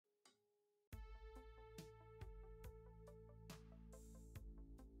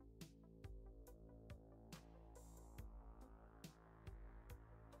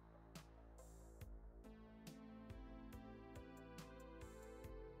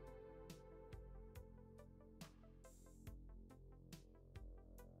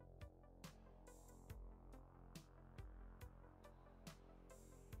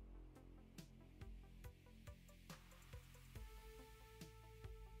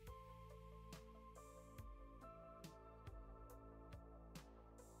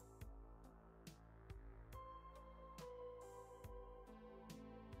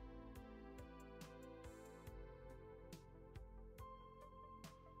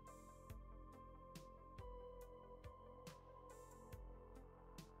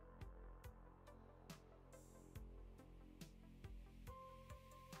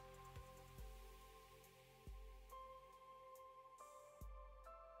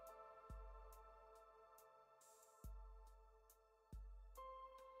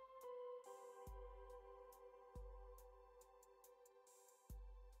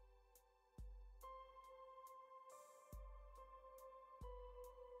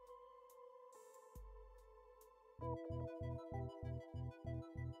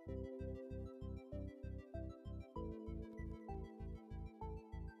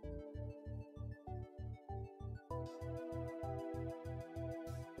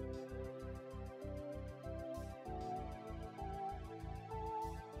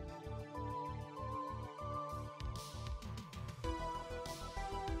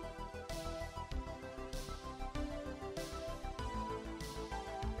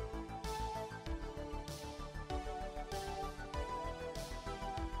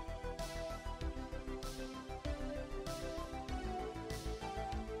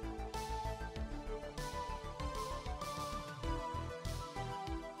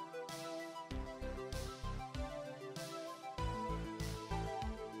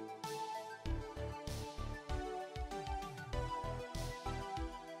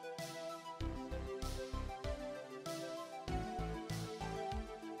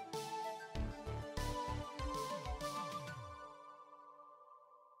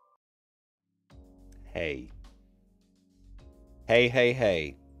Hey. Hey, hey,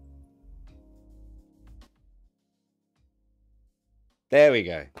 hey. There we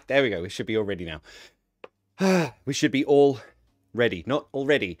go. There we go. We should be all ready now. We should be all ready. Not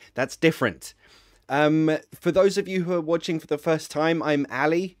already. That's different. For those of you who are watching for the first time, I'm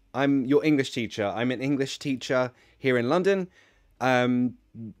Ali. I'm your English teacher. I'm an English teacher here in London.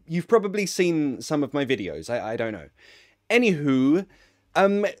 You've probably seen some of my videos. I don't know. Anywho,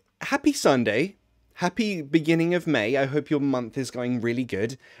 happy Sunday. Happy beginning of May. I hope your month is going really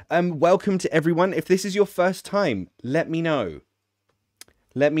good. Welcome to everyone. If this is your first time, let me know.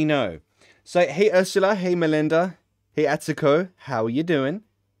 Let me know. So, hey Ursula, hey Melinda, hey Atsuko, how are you doing?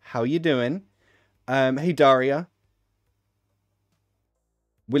 How you doing? Hey Daria.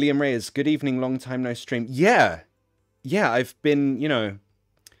 William Reyes, good evening, long time no stream. Yeah, I've been, you know,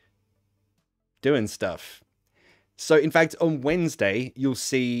 doing stuff. So, in fact, on Wednesday, you'll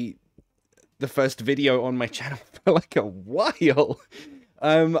see the first video on my channel for like a while.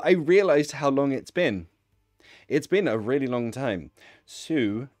 I realized how long it's been. It's been a really long time.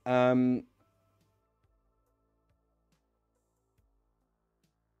 So, there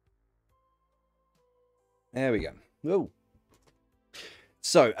we go. Whoa.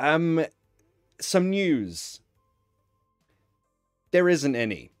 So, some news. There isn't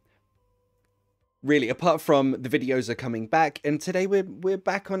any. Really, apart from the videos are coming back, and today we're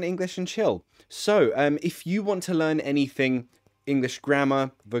back on English and Chill. So, if you want to learn anything English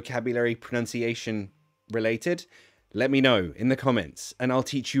grammar, vocabulary, pronunciation related, let me know in the comments, and I'll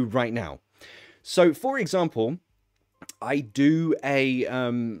teach you right now. So, for example, I do a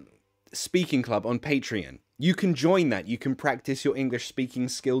speaking club on Patreon. You can join that. You can practice your English speaking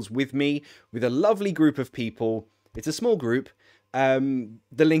skills with me, with a lovely group of people. It's a small group. The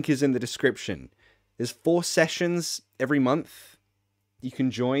link is in the description. There's 4 sessions every month. You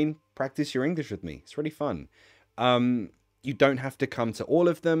can join, practice your English with me. It's really fun. You don't have to come to all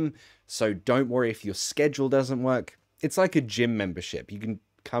of them, so don't worry if your schedule doesn't work. It's like a gym membership. You can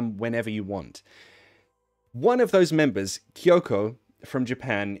come whenever you want. One of those members, Kyoko from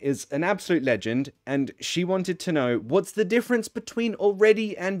Japan, is an absolute legend, and she wanted to know, what's the difference between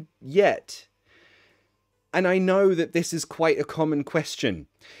already and yet? And I know that this is quite a common question.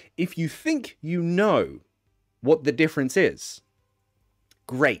 If you think you know what the difference is,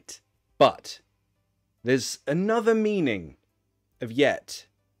 great. But there's another meaning of yet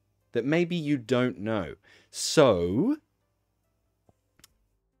that maybe you don't know. So,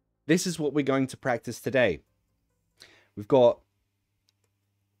 this is what we're going to practice today. We've got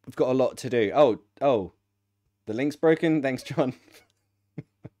a lot to do. Oh, the link's broken. Thanks, John.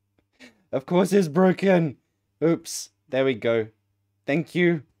 Of course it's broken. Oops. There we go. Thank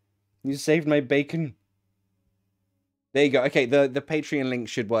you. You saved my bacon. There you go. Okay, the Patreon link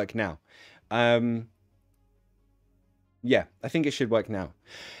should work now. Yeah, I think it should work now.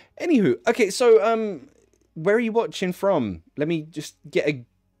 Anywho, okay, so where are you watching from? Let me just get a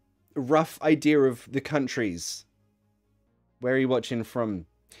rough idea of the countries. Where are you watching from?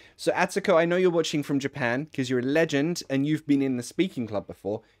 So Atsuko, I know you're watching from Japan because you're a legend and you've been in the speaking club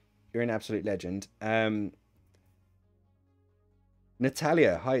before. You're an absolute legend.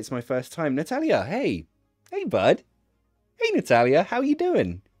 Natalia, hi, it's my first time. Natalia, hey. Hey, bud. Hey, Natalia, how are you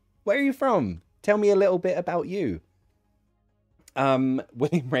doing? Where are you from? Tell me a little bit about you.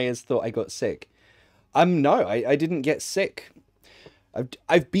 William Reyes thought I got sick. No, I didn't get sick.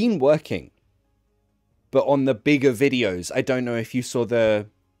 I've been working. But on the bigger videos, I don't know if you saw the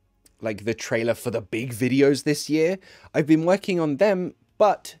trailer for the big videos this year. I've been working on them,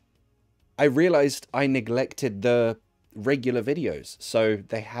 but I realized I neglected the regular videos, so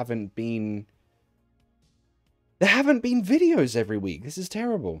they haven't been There haven't been videos every week. This is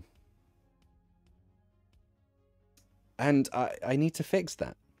terrible. And I need to fix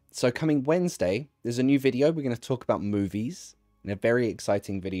that. So coming Wednesday, there's a new video. We're going to talk about movies in a very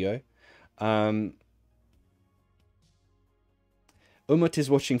exciting video. Umut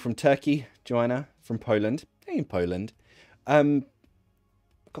is watching from Turkey. Joanna from Poland. Hey, in Poland. Got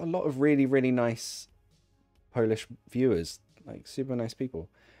a lot of really, really nice Polish viewers. Like, super nice people.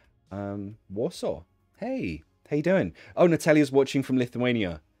 Warsaw. Hey, how you doing? Oh, Natalia's watching from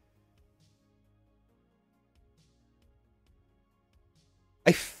Lithuania.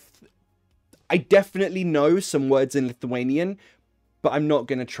 I definitely know some words in Lithuanian, but I'm not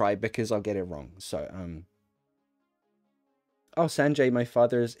going to try because I'll get it wrong. So, oh, Sanjay, my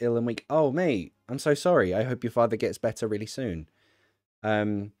father is ill and weak. Oh, mate, I'm so sorry. I hope your father gets better really soon.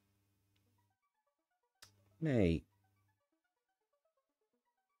 Mate.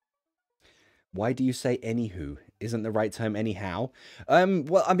 Why do you say anywho? Isn't the right term anyhow?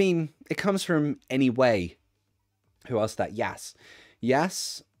 Well, I mean, it comes from anyway. Who asked that? Yes.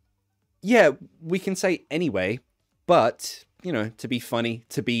 Yes. Yeah, we can say anyway, but, you know, to be funny,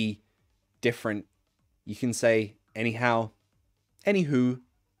 to be different, you can say anyhow, anywho.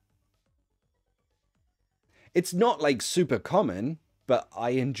 It's not like super common, but I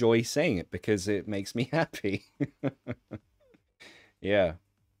enjoy saying it because it makes me happy. Yeah.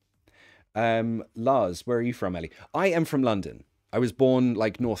 Lars, where are you from, Ellie? I am from London. I was born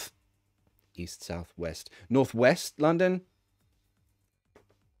like north, east, south, west, northwest London.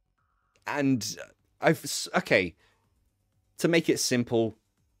 And okay, to make it simple,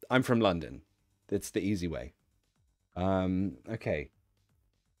 I'm from London. That's the easy way. Okay.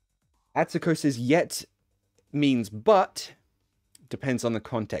 Atsuko says yet means but, depends on the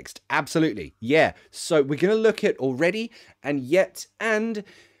context. Absolutely. Yeah. So we're going to look at already and yet, and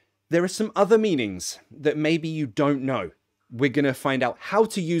there are some other meanings that maybe you don't know. We're going to find out how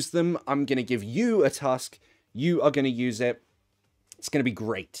to use them. I'm going to give you a task. You are going to use it. It's going to be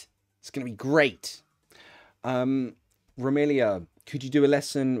great. It's going to be great. Romelia, could you do a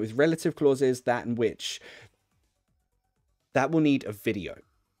lesson with relative clauses, that and which? That will need a video.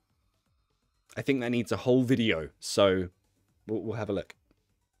 I think that needs a whole video. So we'll have a look.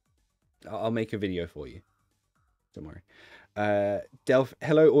 I'll make a video for you. Don't worry. Delph,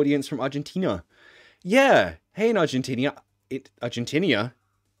 hello audience from Argentina. Yeah. Hey in Argentina. Argentina.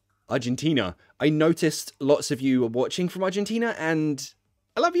 I noticed lots of you are watching from Argentina and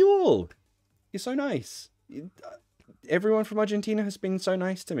I love you all. You're so nice. Everyone from Argentina has been so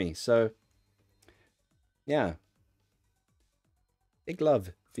nice to me. So, yeah. Big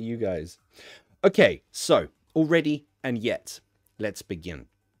love for you guys. Okay, so, already and yet. Let's begin.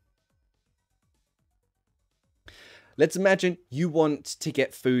 Let's imagine you want to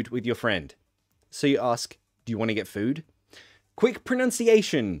get food with your friend. So you ask, do you want to get food? Quick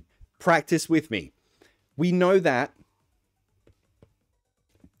pronunciation. Practice with me. We know that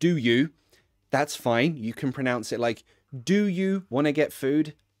do you, that's fine. You can pronounce it like, do you want to get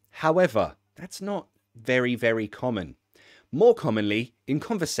food? However, that's not very, very common. More commonly, in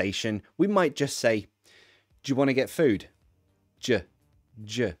conversation, we might just say, do you want to get food? J.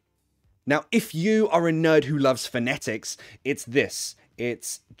 Now, if you are a nerd who loves phonetics, it's this.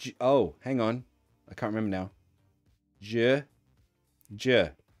 It's, oh, hang on. I can't remember now. J.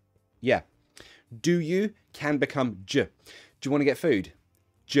 Yeah. Do you can become J. Do you want to get food?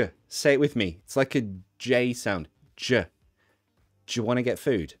 J. Say it with me. It's like a J sound. J. Do you want to get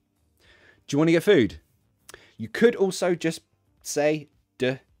food? Do you want to get food? You could also just say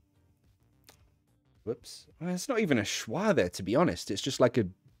D. Whoops. Well, it's not even a schwa there, to be honest. It's just like a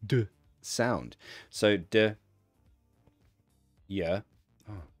D sound. So D. Yeah.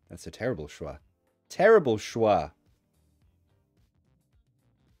 Oh, that's a terrible schwa. Terrible schwa.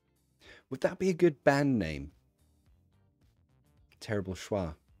 Would that be a good band name? Terrible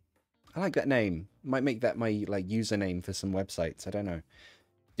schwa. I like that name. Might make that my like username for some websites. I don't know.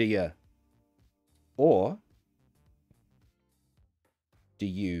 Do you? Or do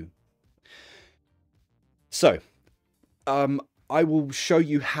you? So, I will show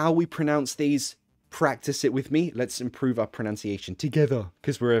you how we pronounce these. Practice it with me. Let's improve our pronunciation together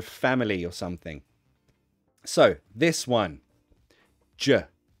because we're a family or something. So, this one. J.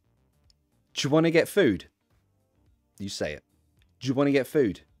 Do you want to get food? You say it. Do you want to get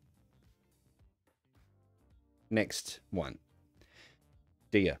food? Next one.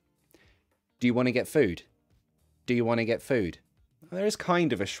 Do you? Do you want to get food? Do you want to get food? There is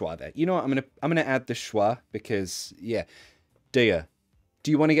kind of a schwa there. You know what? I'm gonna add the schwa because yeah. Do you?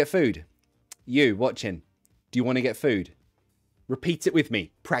 Do you want to get food? You watching. Do you want to get food? Repeat it with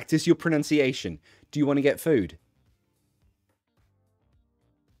me. Practice your pronunciation. Do you want to get food?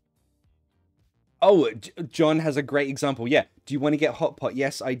 Oh, John has a great example. Yeah. Do you want to get hot pot?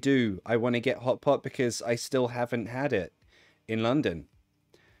 Yes, I do. I want to get hot pot because I still haven't had it in London.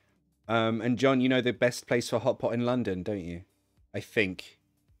 And John, you know the best place for hot pot in London, don't you? I think.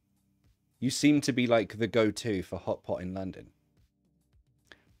 You seem to be like the go-to for hot pot in London.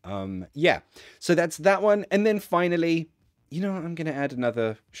 Yeah. So that's that one. And then finally, you know, I'm going to add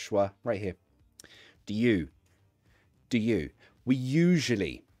another schwa right here. Do you? We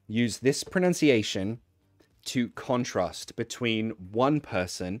usually use this pronunciation to contrast between one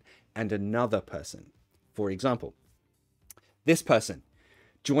person and another person. For example, this person.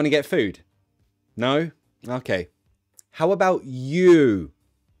 Do you want to get food? No? Okay. How about you?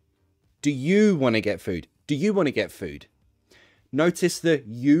 Do you want to get food? Do you want to get food? Notice the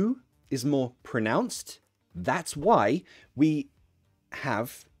you is more pronounced. That's why we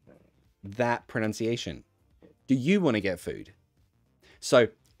have that pronunciation. Do you want to get food? So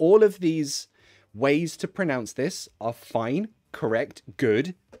all of these ways to pronounce this are fine, correct,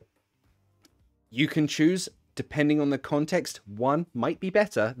 good. You can choose, depending on the context, one might be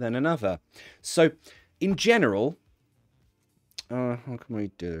better than another. So in general, how can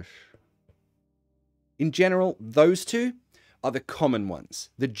we do this? In general, those two are the common ones,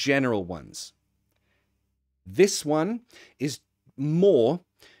 the general ones. This one is more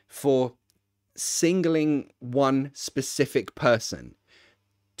for singling one specific person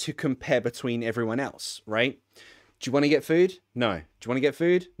to compare between everyone else, right? Do you want to get food? No. Do you want to get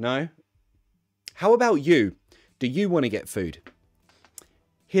food? No. How about you? Do you want to get food?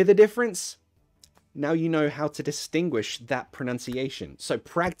 Hear the difference? Now you know how to distinguish that pronunciation. So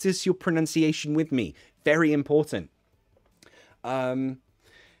practice your pronunciation with me. Very important.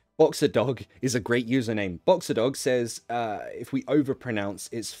 Boxer Dog is a great username. Boxer Dog says, if we overpronounce,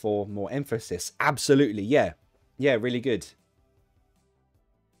 it's for more emphasis. Absolutely, yeah. Yeah, really good.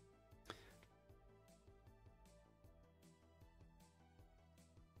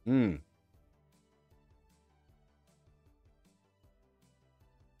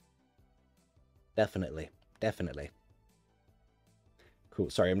 Definitely. Cool.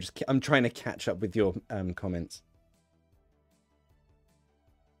 Sorry, I'm trying to catch up with your comments.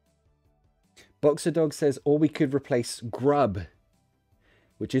 Boxer Dog says, or we could replace grub,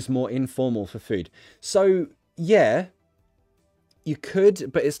 which is more informal for food. So, yeah, you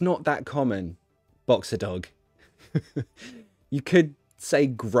could, but it's not that common, Boxer Dog. You could say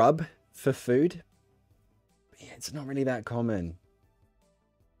grub for food. But yeah, it's not really that common.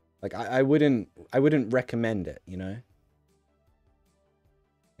 Like, I wouldn't recommend it, you know?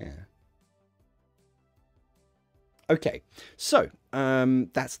 Yeah. Okay, so,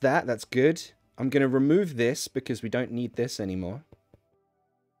 that's that. That's good. I'm going to remove this because we don't need this anymore.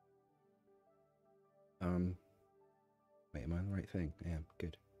 Wait, am I on the right thing? Yeah,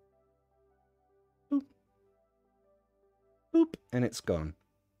 good. Boop. Boop, and it's gone.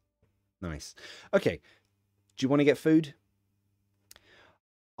 Nice. Okay, do you want to get food?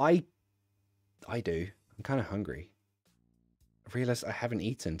 I do. I'm kind of hungry. I realized I haven't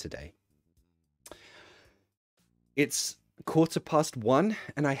eaten today. It's 1:15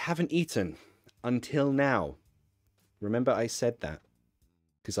 and I haven't eaten until now. Remember I said that?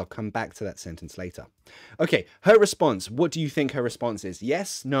 Because I'll come back to that sentence later. Okay, her response. What do you think her response is?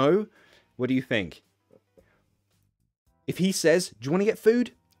 Yes? No? What do you think? If he says, do you want to get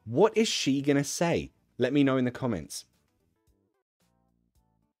food? What is she going to say? Let me know in the comments.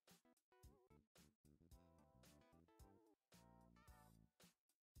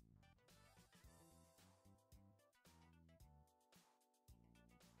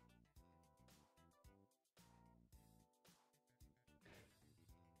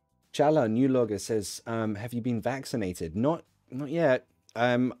 Chala, new logger, says, have you been vaccinated? Not yet.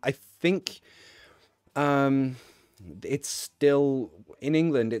 I think it's still in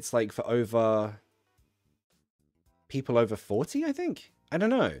England. It's like for people over 40, I think. I don't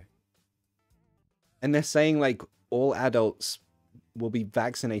know. And they're saying like all adults will be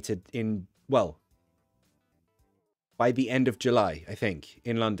vaccinated in, well, by the end of July, I think,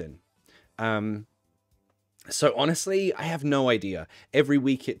 in London. So honestly, I have no idea. Every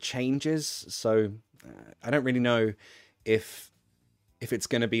week it changes, so I don't really know if it's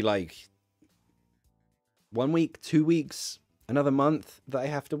going to be like 1 week, 2 weeks, another month that I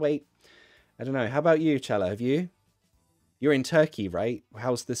have to wait. I don't know. How about you, Chala? Have you? You're in Turkey, right?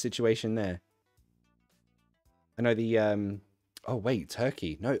 How's the situation there? I know the oh wait,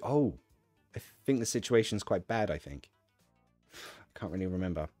 Turkey. No, oh. I think the situation's quite bad, I think. I can't really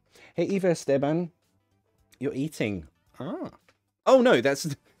remember. Hey Eva Esteban. You're eating. Ah. Oh no,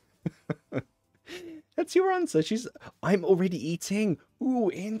 that's that's your answer. I'm already eating. Ooh, Ooh,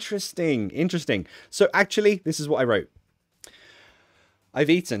 interesting. Interesting. So actually, this is what I wrote. I've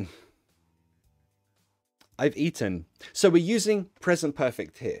eaten. I've eaten. So we're using present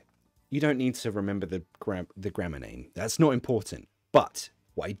perfect here. You don't need to remember the grammar name. That's not important. But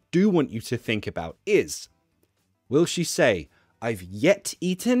what I do want you to think about is, will she say, I've yet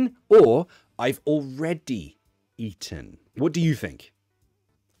eaten, or I've already eaten? What do you think?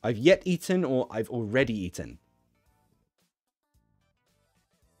 I've yet eaten, or I've already eaten?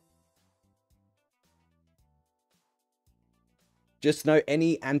 Just know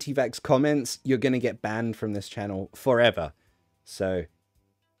any anti-vax comments, you're going to get banned from this channel forever. So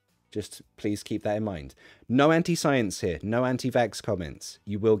just please keep that in mind. No anti-science here. No anti-vax comments.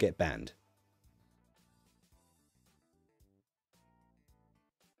 You will get banned.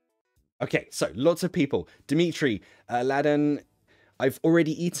 Okay, so lots of people. Dimitri, Aladdin, I've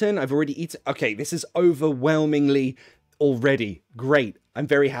already eaten. I've already eaten. Okay, this is overwhelmingly already. Great. I'm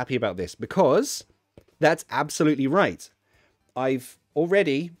very happy about this because that's absolutely right. I've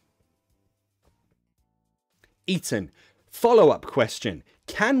already eaten. Follow-up question.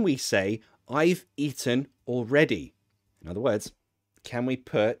 Can we say, I've eaten already? In other words, can we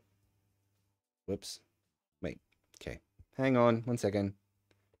put... Whoops. Wait. Okay. Hang on. 1 second.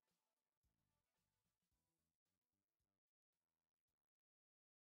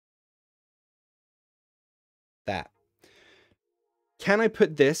 That. Can I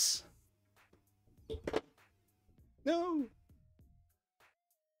put this... No!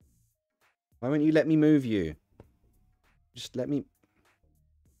 Why won't you let me move you? Just let me...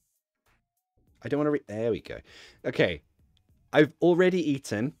 I don't want to... There we go. Okay. I've already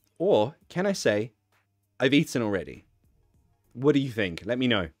eaten. Or can I say, I've eaten already? What do you think? Let me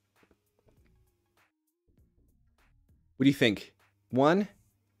know. What do you think? 1,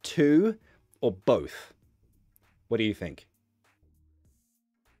 2, or both? What do you think?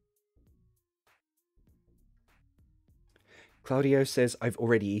 Claudio says, I've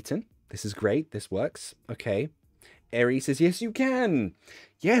already eaten. This is great. This works. Okay. Eri says, yes, you can.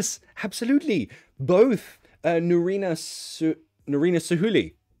 Yes, absolutely. Both. Nurina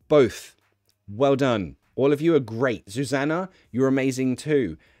Suhuli. Both. Well done. All of you are great. Susanna, you're amazing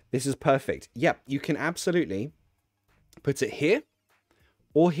too. This is perfect. Yep, you can absolutely put it here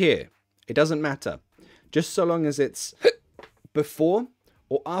or here. It doesn't matter. Just so long as it's before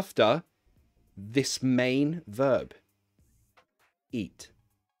or after this main verb. Eat.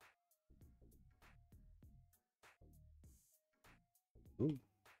 Ooh.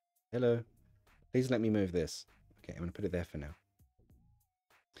 Hello. Please let me move this. Okay, I'm going to put it there for now.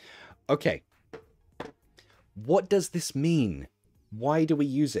 Okay. What does this mean? Why do we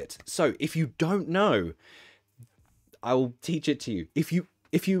use it? So, if you don't know, I'll teach it to you. If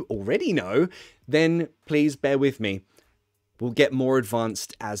you already know, then please bear with me. We'll get more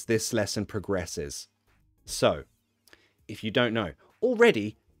advanced as this lesson progresses. So, if you don't know,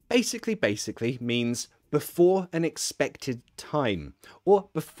 already basically means before an expected time or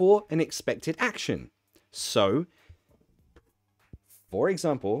before an expected action. So, for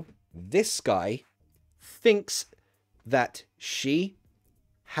example, this guy thinks that she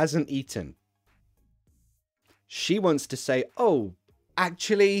hasn't eaten. She wants to say, oh,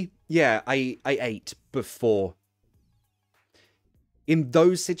 actually, yeah, I ate before. In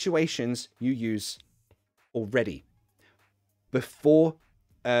those situations, you use already. Before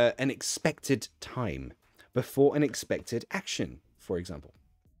an expected time. Before an expected action, for example.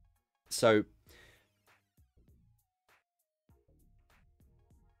 So,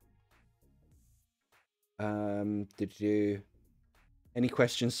 did you... Any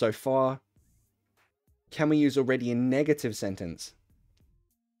questions so far? Can we use already in negative sentence?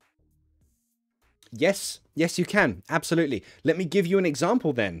 Yes, yes you can, absolutely. Let me give you an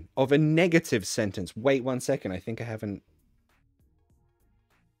example then of a negative sentence. Wait 1 second, I think I haven't...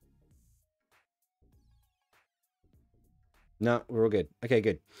 No, we're all good. Okay,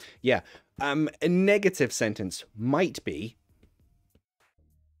 good. Yeah, a negative sentence might be...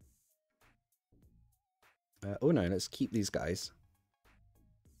 oh no, let's keep these guys.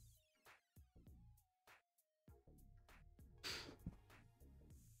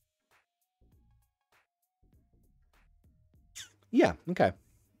 Yeah, okay.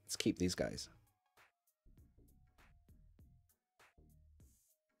 Let's keep these guys.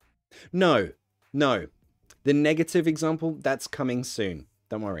 No, no. The negative example, that's coming soon.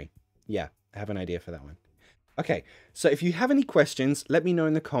 Don't worry. Yeah, I have an idea for that one. Okay, so if you have any questions, let me know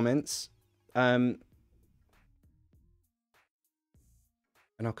in the comments. And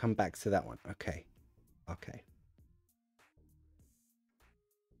I'll come back to that one. Okay. Okay.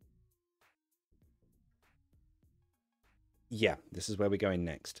 Yeah, this is where we're going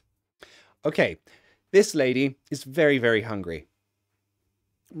next. Okay, this lady is very, very hungry.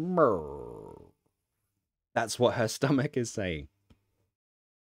 That's what her stomach is saying.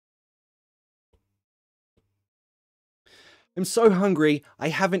 I'm so hungry, I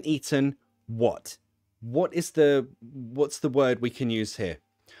haven't eaten what? What's the word we can use here?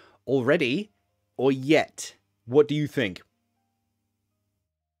 Already or yet? What do you think?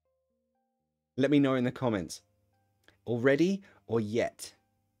 Let me know in the comments. Already or yet?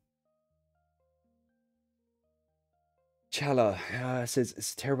 Chala says,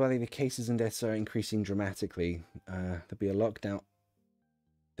 it's terrible. The cases and deaths are increasing dramatically. There'll be a lockdown.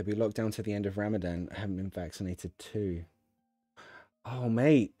 There'll be a lockdown to the end of Ramadan. I haven't been vaccinated too. Oh,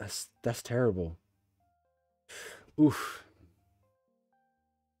 mate, that's terrible. Oof.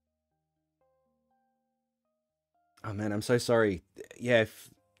 Oh, man, I'm so sorry. Yeah,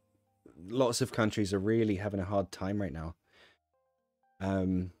 lots of countries are really having a hard time right now.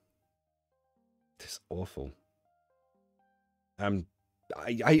 It's awful.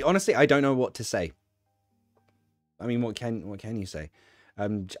 I honestly, I don't know what to say. I mean, what can you say?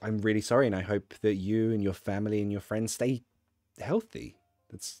 I'm really sorry, and I hope that you and your family and your friends stay healthy.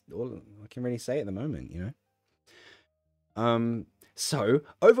 That's all I can really say at the moment, you know? So,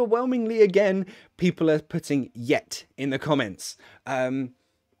 overwhelmingly again, people are putting yet in the comments. So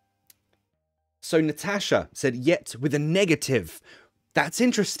Natasha said yet with a negative. That's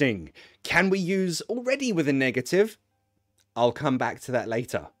interesting. Can we use already with a negative? I'll come back to that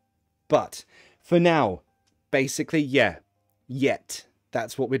later. But for now, basically, yeah, yet.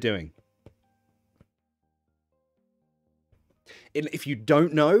 That's what we're doing. If you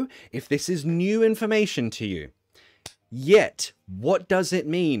don't know, if this is new information to you, yet, what does it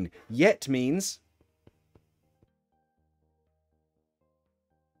mean? Yet means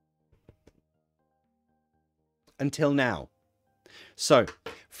until now. So,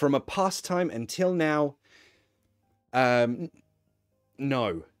 from a past time until now,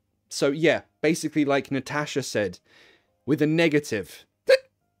 no. So, yeah, basically like Natasha said, with a negative,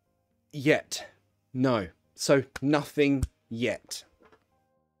 yet, no. So, nothing yet.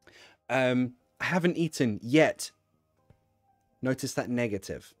 I haven't eaten yet. Notice that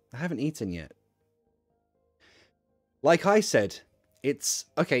negative. I haven't eaten yet. Like I said, it's,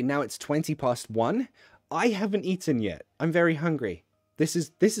 okay, now it's 20 past 1. I haven't eaten yet. I'm very hungry. This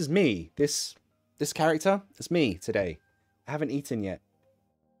is me. This character is me today. I haven't eaten yet.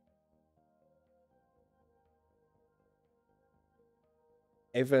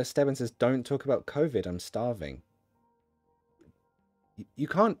 Ava Stebbins says, don't talk about COVID. I'm starving. You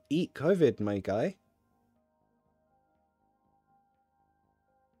can't eat COVID, my guy.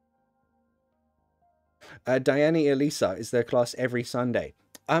 Diane Elisa is their class every Sunday.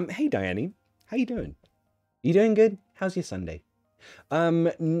 Hey, Diane. How you doing? You doing good? How's your Sunday?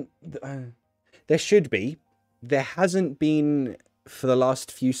 There should be. There hasn't been for the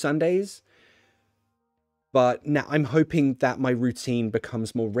last few Sundays. But now I'm hoping that my routine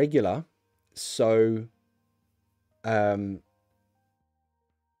becomes more regular. So, I'm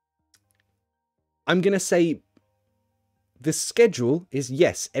going to say the schedule is,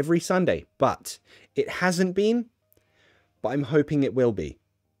 yes, every Sunday, but it hasn't been, but I'm hoping it will be.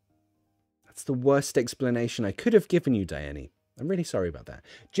 That's the worst explanation I could have given you, Diane. I'm really sorry about that.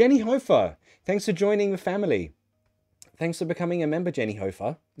 Jenny Hofer, thanks for joining the family. Thanks for becoming a member, Jenny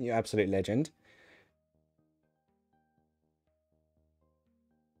Hofer. You're absolute legend.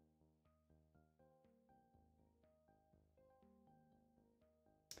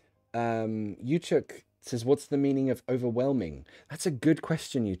 Yuchuk says, what's the meaning of overwhelming? That's a good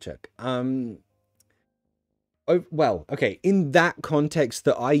question, Yuchuk. Well, okay, in that context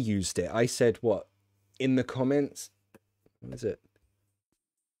that I used it, I said what? In the comments? What is it?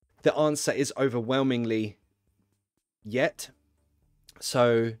 The answer is overwhelmingly yet.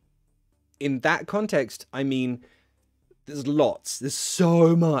 So, in that context, I mean, there's lots. There's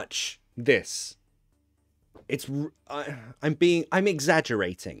so much this. I'm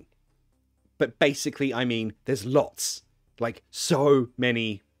exaggerating. But basically, I mean, there's lots. Like, so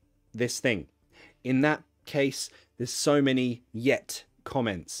many this thing. In that case, there's so many yet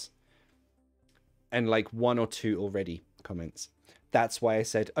comments. And like 1 or 2 already comments. That's why I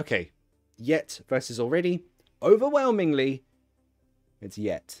said, okay, yet versus already. Overwhelmingly, it's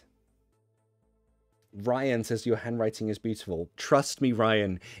yet. Ryan says your handwriting is beautiful. Trust me,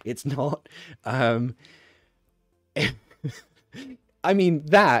 Ryan, it's not. I mean,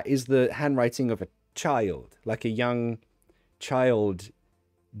 that is the handwriting of a child, like a young child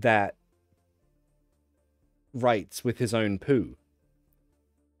that writes with his own poo.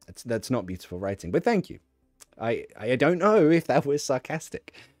 That's not beautiful writing, but thank you. I don't know if that was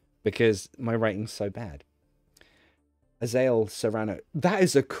sarcastic because my writing's so bad. Azael Serrano. That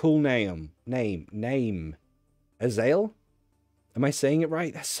is a cool name. Name. Azael? Am I saying it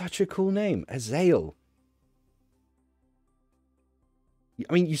right? That's such a cool name. Azael.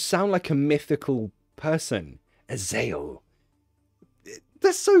 I mean, you sound like a mythical person. Azael.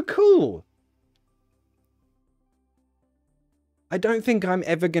 That's so cool. I don't think I'm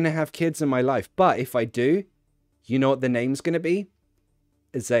ever going to have kids in my life, but if I do, you know what the name's going to be?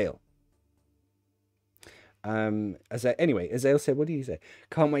 Azael. Anyway, Azael said, what do you say?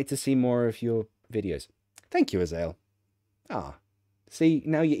 Can't wait to see more of your videos. Thank you, Azael. Ah, see,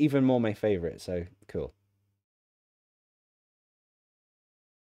 now you're even more my favorite, so cool.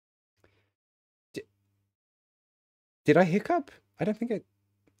 Did I hiccup? I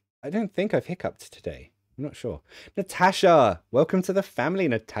don't think I've hiccuped today. I'm not sure. Natasha, welcome to the family,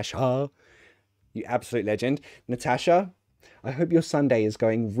 Natasha. You absolute legend. Natasha, I hope your Sunday is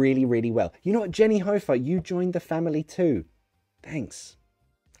going really, really well. You know what, Jenny Hofer, you joined the family too. Thanks.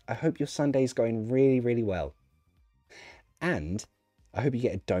 I hope your Sunday is going really, really well. And I hope you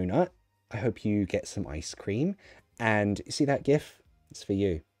get a donut. I hope you get some ice cream. And you see that gif? It's for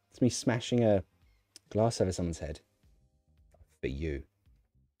you. It's me smashing a glass over someone's head. For you.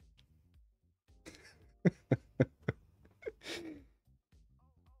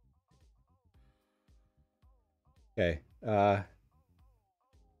 Okay.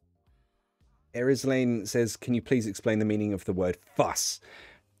 Erislane says, can you please explain the meaning of the word fuss?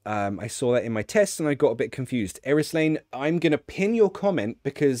 I saw that in my test and I got a bit confused. Erislane, I'm going to pin your comment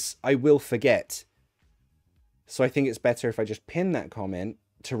because I will forget. So I think it's better if I just pin that comment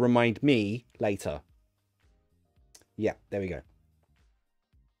to remind me later. Yeah, there we go.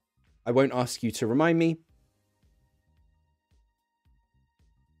 I won't ask you to remind me.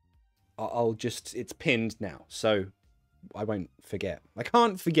 I'll just, it's pinned now, so I won't forget. I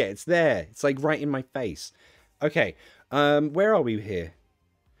can't forget, it's there. It's like right in my face. Okay, where are we here?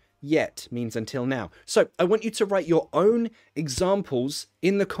 Yet means until now. So I want you to write your own examples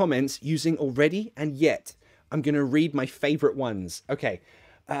in the comments using already and yet. I'm going to read my favorite ones. Okay.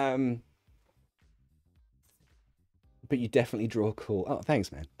 But you definitely draw cool. Oh,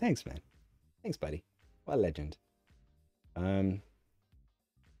 thanks, man. Thanks, man. Thanks, buddy. What a legend.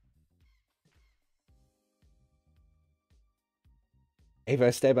 Eva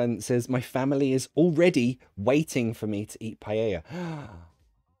Esteban says, my family is already waiting for me to eat paella.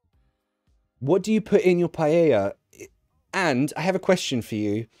 What do you put in your paella? And I have a question for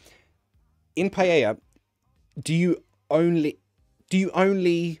you. In paella, do you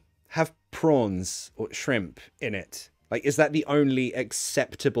only have prawns or shrimp in it? Like, is that the only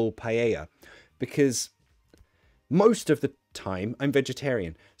acceptable paella? Because most of the time I'm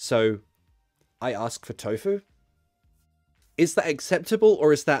vegetarian, so I ask for tofu. Is that acceptable,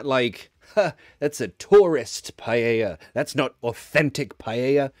 or is that like, huh, that's a tourist paella? That's not authentic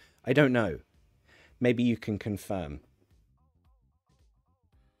paella? I don't know. Maybe you can confirm.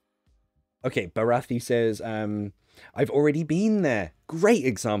 Okay, Barathi says, I've already been there. Great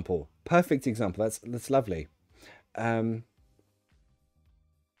example. Perfect example. That's lovely.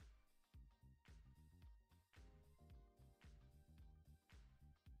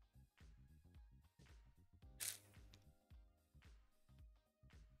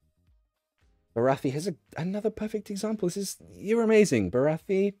 Barathi has another perfect example. You're amazing,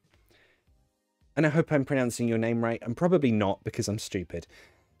 Barathi. And I hope I'm pronouncing your name right. I'm probably not because I'm stupid.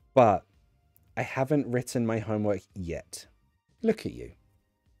 But I haven't written my homework yet. Look at you.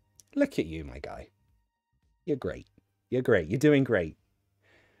 Look at you, my guy. You're great. You're great. You're doing great.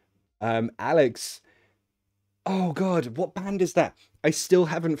 Alex. Oh, God. What band is that? I still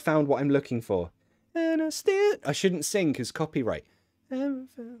haven't found what I'm looking for. And I shouldn't sing because copyright. I'm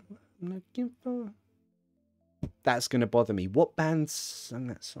looking for... That's going to bother me. What band sang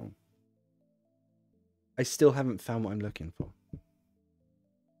that song? I still haven't found what I'm looking for.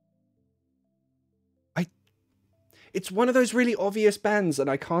 It's one of those really obvious bands, and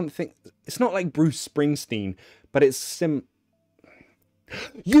I can't think... It's not like Bruce Springsteen, but it's You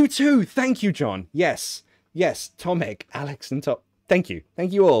too! Thank you, John! Yes. Yes, Tomek, Alex, and Tom. Thank you.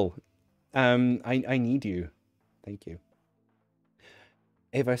 Thank you all. I need you. Thank you.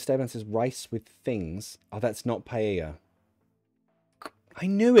 Eva Esteban says, rice with things. Oh, that's not paella. I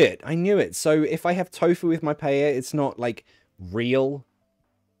knew it. I knew it. So if I have tofu with my paella, it's not like real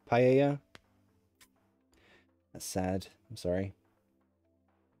paella. That's sad. I'm sorry.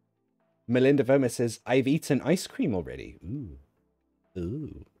 Melinda Verma says, I've eaten ice cream already. Ooh.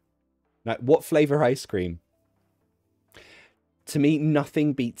 Ooh. Now, what flavor ice cream? To me,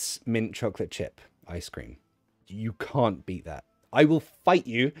 nothing beats mint chocolate chip ice cream. You can't beat that. I will fight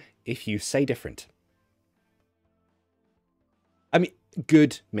you if you say different. I mean,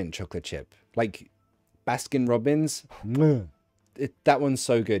 good mint chocolate chip. Like Baskin Robbins. That one's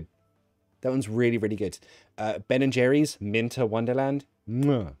so good. That one's really, really good. Ben & Jerry's Minter Wonderland.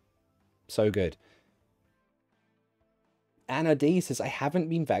 So good. Anna D says, I haven't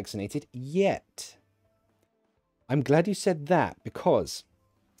been vaccinated yet. I'm glad you said that, because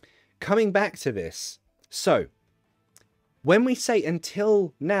coming back to this, so when we say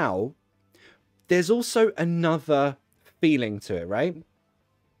until now, there's also another feeling to it, right?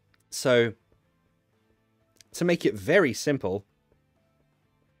 So to make it very simple,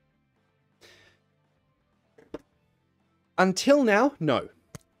 until now, no,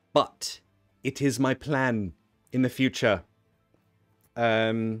 but it is my plan in the future.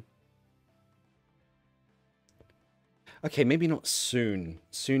 Okay, maybe not soon.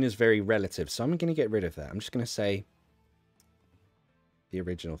 Soon is very relative, so I'm going to get rid of that. I'm just going to say the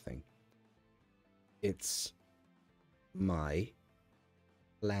original thing. It's my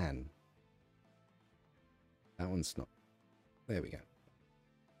plan. That one's not. There we go.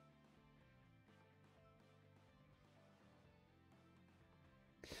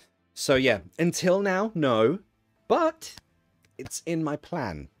 So yeah, until now, no, but it's in my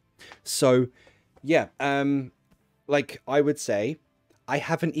plan. So yeah, like I would say, I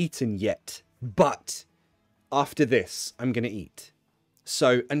haven't eaten yet, but after this, I'm going to eat.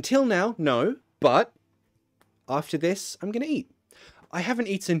 So until now, no, but after this, I'm going to eat. I haven't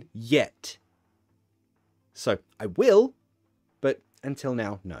eaten yet. So I will, but until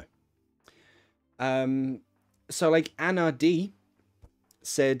now, no. So like Anna D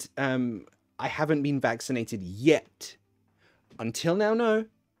said, I haven't been vaccinated yet. Until now, no,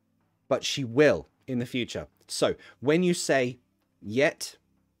 but she will in the future. So when you say yet,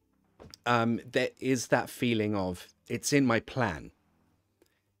 there is that feeling of it's in my plan.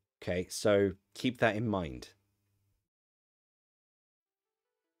 Okay, so keep that in mind.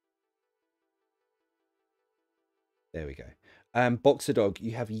 There we go. Boxer Dog,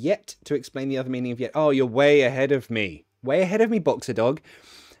 you have yet to explain the other meaning of yet. Oh, you're way ahead of me. Way ahead of me, Boxer Dog.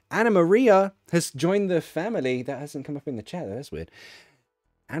 Anna Maria has joined the family. That hasn't come up in the chat. That's weird.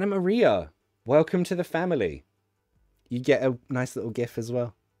 Anna Maria, welcome to the family. You get a nice little gif as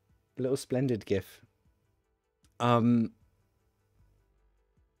well. A little splendid gif. That's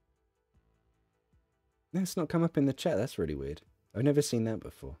not come up in the chat. That's really weird. I've never seen that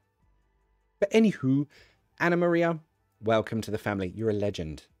before. But anywho, Anna Maria, welcome to the family. You're a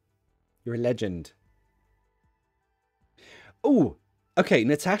legend. You're a legend. Oh, okay.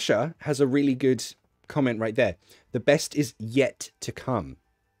 Natasha has a really good comment right there. The best is yet to come.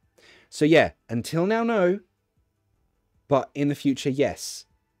 So yeah, until now, no. But in the future, yes.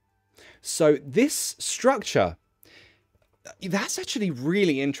 So this structure, that's actually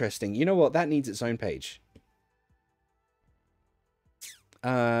really interesting. You know what? That needs its own page.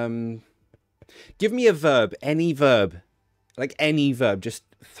 Give me a verb, any verb. Like any verb. Just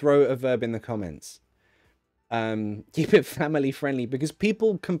throw a verb in the comments. Keep it family friendly, because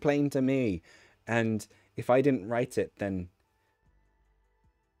people complain to me, and if I didn't write it, then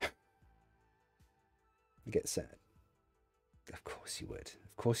I get sad. Of course you would.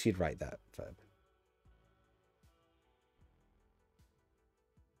 Of course you'd write that verb.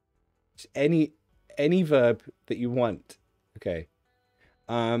 Just any verb that you want. Okay.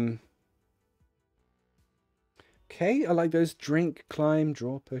 Okay, I like those. Drink, climb,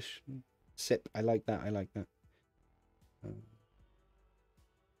 draw, push, sip. I like that. I like that.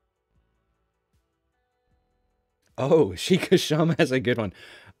 Oh, Shika Sharma has a good one.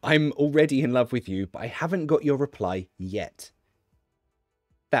 I'm already in love with you, but I haven't got your reply yet.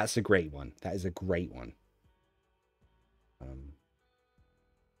 That's a great one. That is a great one.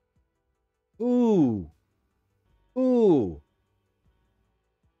 Ooh. Ooh.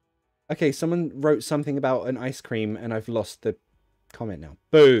 Okay, someone wrote something about an ice cream, and I've lost the comment now.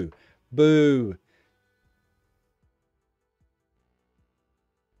 Boo. Boo.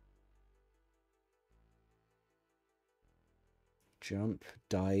 Jump,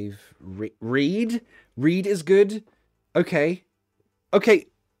 dive, read. Read is good. Okay. Okay,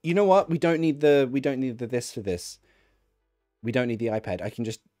 you know what? We don't need the this for this. We don't need the iPad. I can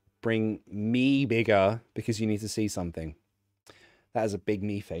just bring me bigger because you need to see something. That is a big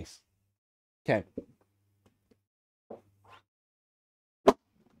me face. Okay.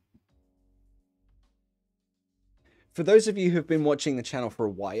 For those of you who've been watching the channel for a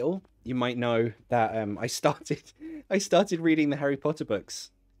while, you might know that I started reading the Harry Potter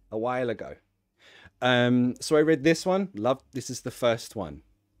books a while ago. So I read this one. This is the first one.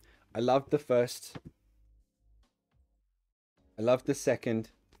 I loved the first I love the second.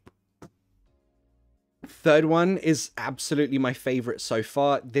 Third one is absolutely my favorite so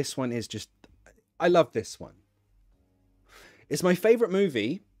far. This one is just... I love this one. It's my favorite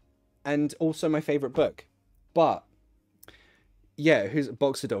movie and also my favorite book. But... yeah, who's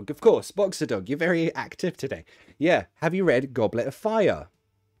Boxer Dog? Of course, Boxer Dog. You're very active today. Yeah, have you read Goblet of Fire?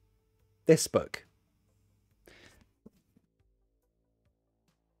 This book.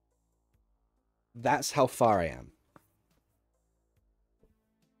 That's how far I am.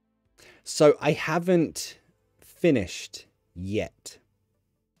 So I haven't finished yet.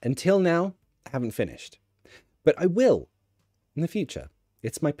 Until now, I haven't finished. But I will in the future.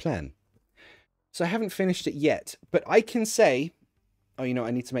 It's my plan. So I haven't finished it yet. But I can say... oh, you know,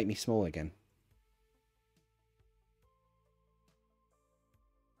 I need to make me small again.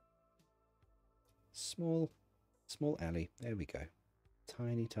 Small alley. There we go.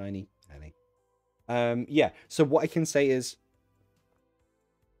 Tiny, tiny alley. Yeah, so what I can say is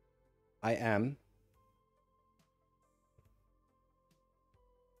I am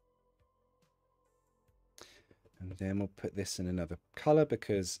and then we'll put this in another color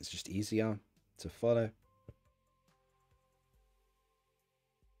because it's just easier to follow.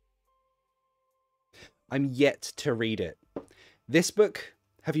 I'm yet to read it. This book,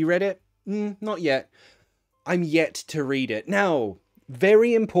 have you read it? Not yet. I'm yet to read it. Now,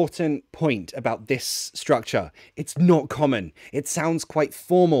 very important point about this structure. It's not common. It sounds quite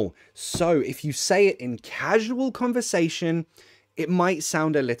formal. So if you say it in casual conversation, it might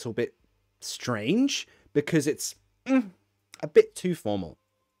sound a little bit strange because it's a bit too formal.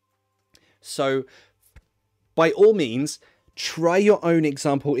 So by all means, try your own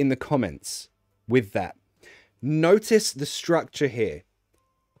example in the comments with that. Notice the structure here.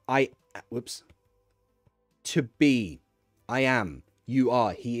 To be, I am, you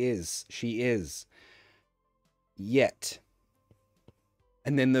are, he is, she is, yet.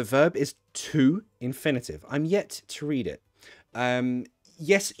 And then the verb is to infinitive. I'm yet to read it.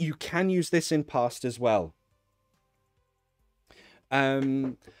 Yes, you can use this in past as well.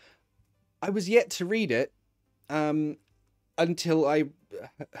 I was yet to read it until I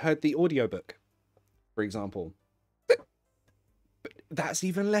heard the audiobook, for example. But that's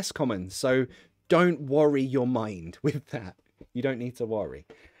even less common. So don't worry your mind with that. You don't need to worry.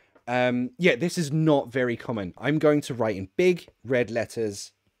 Yeah, this is not very common. I'm going to write in big red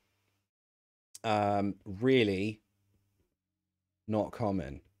letters. Really not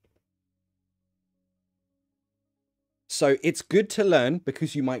common. So it's good to learn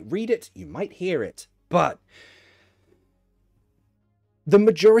because you might read it, you might hear it, but the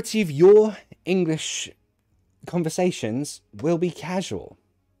majority of your English conversations will be casual.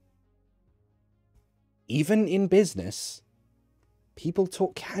 Even in business, people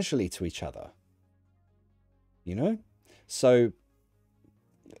talk casually to each other, you know? So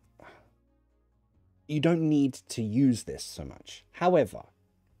you don't need to use this so much. However,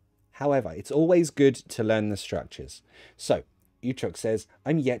 it's always good to learn the structures. So Uchuk says,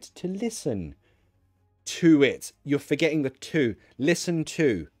 I'm yet to listen to it. You're forgetting the to. Listen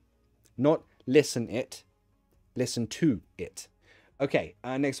to, not listen it. Listen to it. Okay,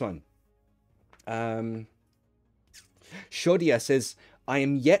 next one. Shodia says, I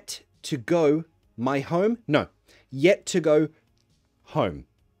am yet to go my home. No, yet to go home.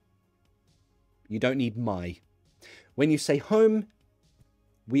 You don't need my. When you say home,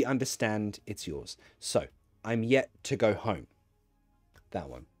 we understand it's yours. So, I'm yet to go home. That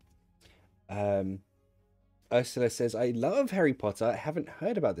one. Ursula says, I love Harry Potter. I haven't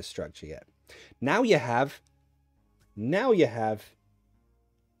heard about this structure yet. Now you have. Now you have.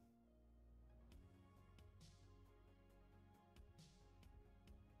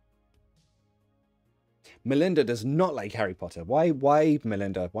 Melinda does not like Harry Potter. Why,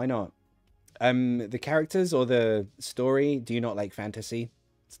 Melinda? Why not? The characters or the story? Do you not like fantasy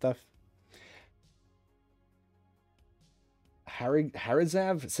stuff?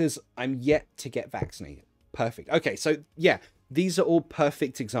 Harizav says, I'm yet to get vaccinated. Perfect. Okay, so yeah, these are all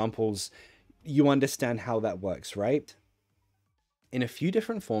perfect examples. You understand how that works, right? In a few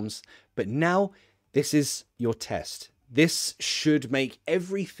different forms, but now this is your test. This should make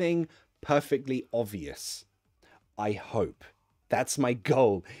everything perfectly obvious. I hope. That's my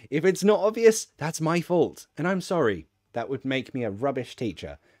goal. If it's not obvious, that's my fault. And I'm sorry. That would make me a rubbish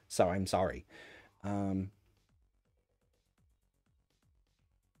teacher. So I'm sorry.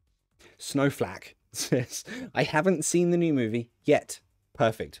 Snowflake says, I haven't seen the new movie yet.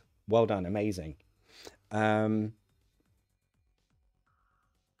 Perfect. Well done. Amazing.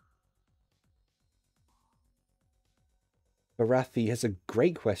 Barathi has a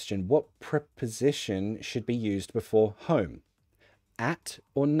great question. What preposition should be used before home? at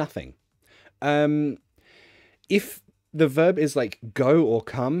or nothing. If the verb is like go or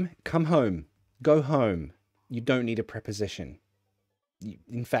come home, go home. You don't need a preposition. You,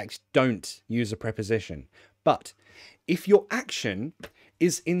 in fact, don't use a preposition. But if your action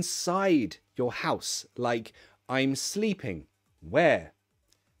is inside your house, like I'm sleeping, where?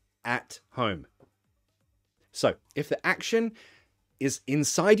 At home. So if the action is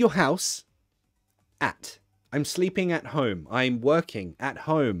inside your house, at. I'm sleeping at home. I'm working at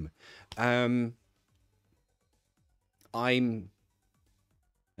home. I'm, I don't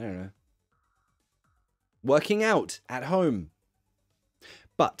know, working out at home.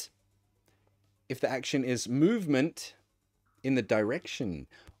 But if the action is movement in the direction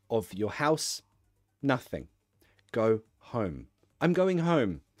of your house, nothing. Go home. I'm going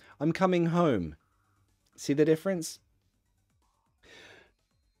home. I'm coming home. See the difference?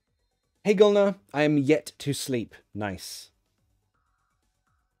 Hey Gulna, I am yet to sleep. Nice.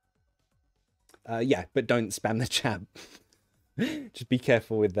 Yeah, but don't spam the chat. Just be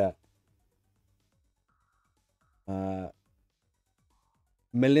careful with that.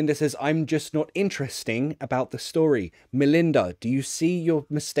 Melinda says, I'm just not interesting about the story. Melinda, do you see your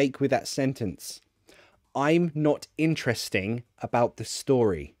mistake with that sentence? I'm not interesting about the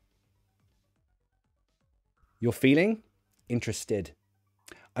story. You're feeling interested.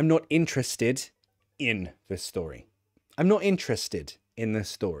 I'm not interested in the story. I'm not interested in the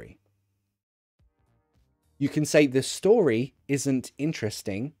story. You can say the story isn't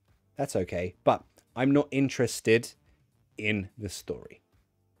interesting. That's okay. But I'm not interested in the story.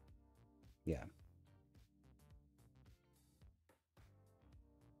 Yeah.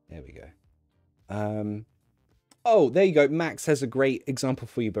 There we go. Oh, there you go. Max has a great example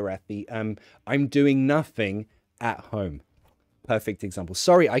for you, Barathi. I'm doing nothing at home. Perfect example.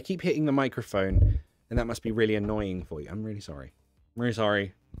 Sorry, I keep hitting the microphone, and that must be really annoying for you. I'm really sorry. I'm really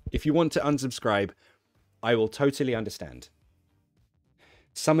sorry. If you want to unsubscribe, I will totally understand.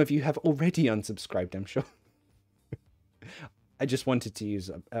 Some of you have already unsubscribed, I'm sure. I just wanted to use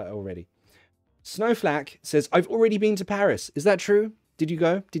already. Snowflake says, I've already been to Paris. Is that true? Did you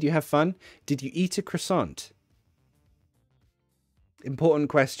go? Did you have fun? Did you eat a croissant? Important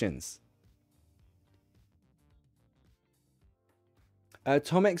questions.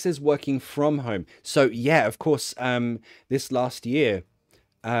 Tomex is working from home. So, yeah, of course, this last year,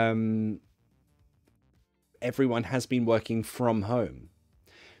 everyone has been working from home.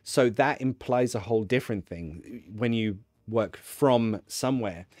 So that implies a whole different thing. When you work from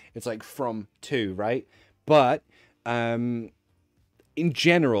somewhere, it's like from to, right? But in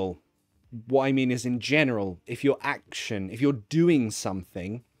general, what I mean is in general, if if you're doing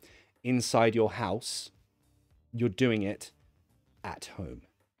something inside your house, you're doing it at home.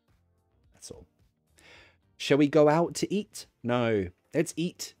 That's all. Shall we go out to eat? No, let's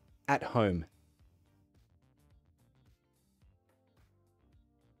eat at home.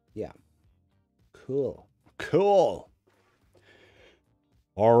 Yeah. Cool. Cool.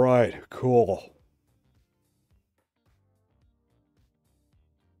 All right, cool.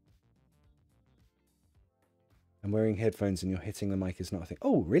 I'm wearing headphones and you're hitting the mic is not a thing.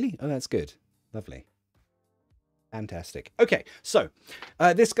 Oh, really? Oh, that's good. Lovely. Fantastic. Okay, so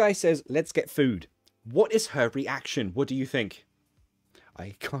this guy says, let's get food. What is her reaction? What do you think?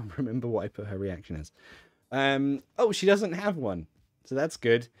 I can't remember what I put her reaction as. Oh, she doesn't have one. So that's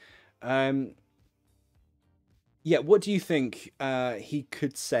good. Yeah, what do you think he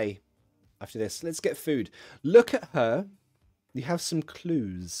could say after this? Let's get food. Look at her. You have some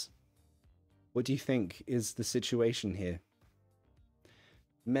clues. What do you think is the situation here?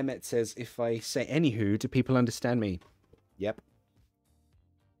 Mehmet says, if I say anywho, do people understand me? Yep.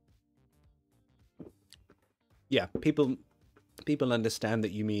 Yeah, people understand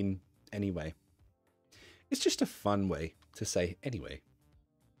that you mean anyway. It's just a fun way to say anyway.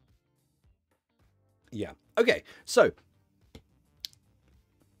 Yeah. Okay, so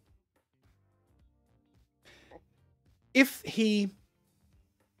if he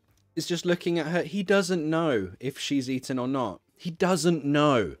is just looking at her, he doesn't know if she's eaten or not. He doesn't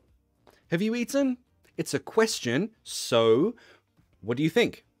know. Have you eaten? It's a question, so what do you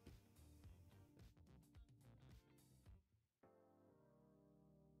think?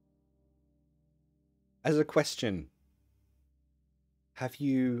 As a question, have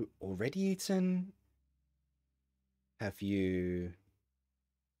you already eaten? Have you...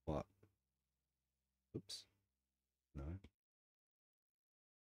 What? Oops. No.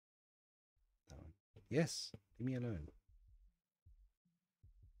 That one. Yes, leave me alone.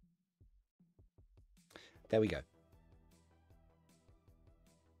 There we go.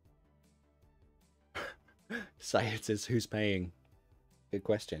 Syed says, who's paying? Good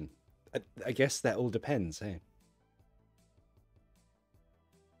question. I guess that all depends, hey?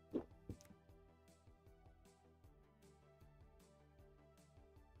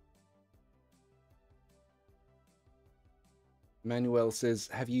 Manuel says,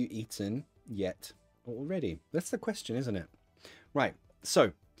 have you eaten yet already? That's the question, isn't it? Right.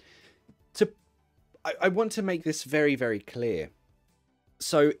 So, I want to make this very, very clear.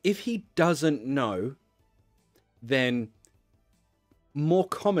 So, if he doesn't know, then more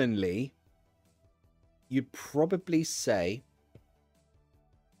commonly, you'd probably say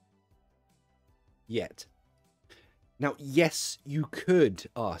yet. Now, yes, you could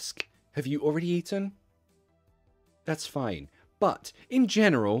ask, have you already eaten? That's fine. But in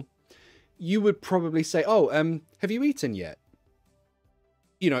general, you would probably say, oh, have you eaten yet?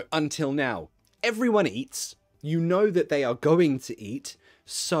 You know, until now. Everyone eats. You know that they are going to eat.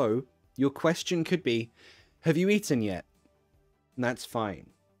 So your question could be, have you eaten yet? And that's fine.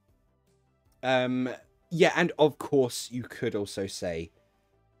 Yeah, and of course you could also say,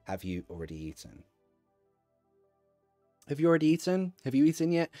 have you already eaten? Have you already eaten? Have you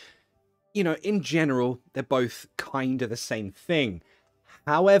eaten yet? You know, in general, they're both kind of the same thing.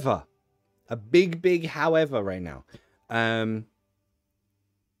 However, a big however right now.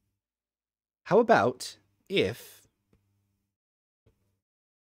 How about if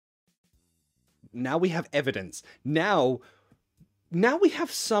now we have evidence? Now we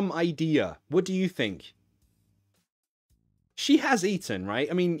have some idea. What do you think? She has eaten,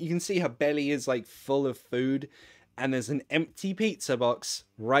 right? I mean, you can see her belly is like full of food and there's an empty pizza box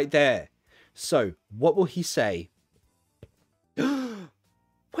right there. So, what will he say?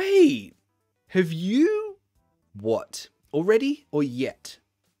 Wait, have you what? Already or yet?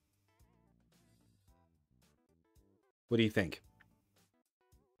 What do you think?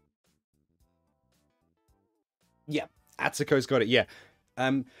 Yeah, Atsuko's got it. Yeah.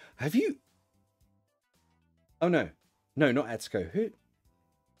 Have you? Oh no, no, not Atsuko. Who?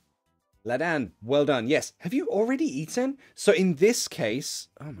 Ladan, well done. Yes. Have you already eaten? So in this case,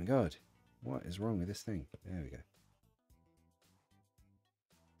 oh my god, what is wrong with this thing? There we go.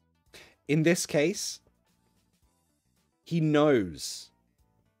 In this case, he knows.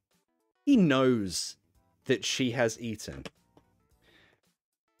 He knows that she has eaten.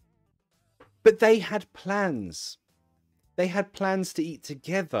 But they had plans. They had plans to eat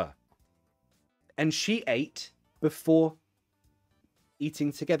together. And she ate before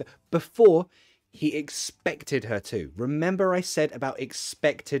eating together. Before he expected her to. Remember I said about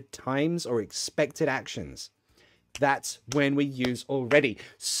expected times or expected actions. That's when we use already.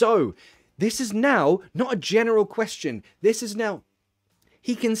 So, this is now not a general question. This is now...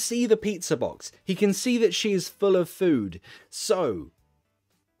 He can see the pizza box. He can see that she is full of food. So,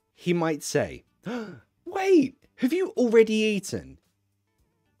 he might say, wait, have you already eaten?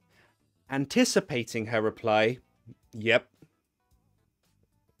 Anticipating her reply, yep.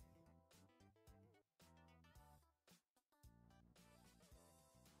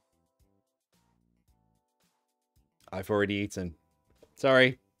 I've already eaten.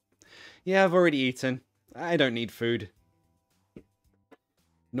 Sorry. Yeah, I've already eaten. I don't need food.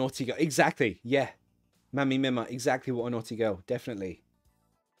 Naughty girl. Exactly. Yeah. Mammy Mima. Exactly what a naughty girl. Definitely.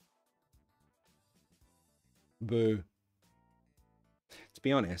 Boo. To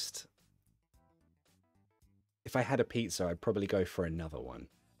be honest, if I had a pizza, I'd probably go for another one.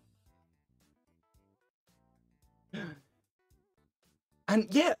 And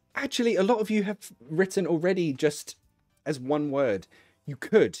yeah, actually, a lot of you have written already just as one word. You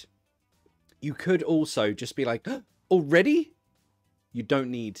could. You could also just be like, already? You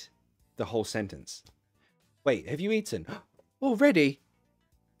don't need the whole sentence. Wait, have you eaten? Already?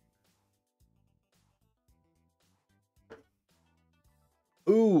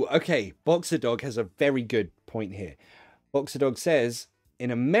 Ooh, okay. Boxer Dog has a very good point here. Boxer Dog says,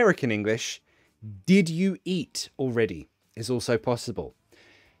 in American English, did you eat already? Is also possible.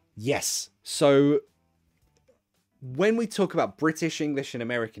 Yes. So, when we talk about British English and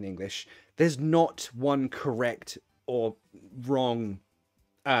American English, there's not one correct or wrong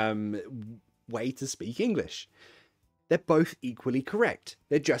way to speak English. They're both equally correct.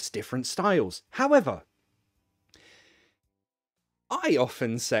 They're just different styles. However, I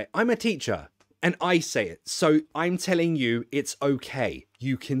often say, I'm a teacher, and I say it. So I'm telling you it's okay.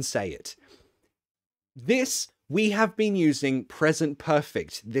 You can say it. This, we have been using present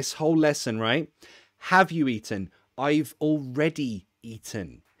perfect this whole lesson, right? Have you eaten? I've already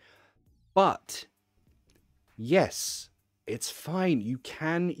eaten. But, yes, it's fine. You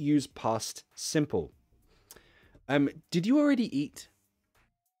can use past simple. Did you already eat?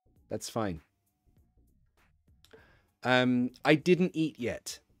 That's fine. I didn't eat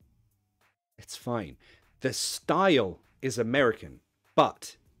yet. It's fine. The style is American,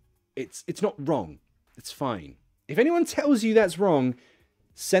 but it's not wrong. It's fine. If anyone tells you that's wrong,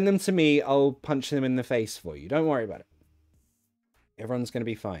 send them to me. I'll punch them in the face for you. Don't worry about it. Everyone's going to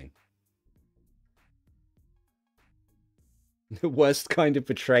be fine. The worst kind of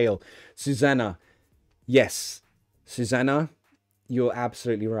betrayal. Susanna. Yes. Susanna, you're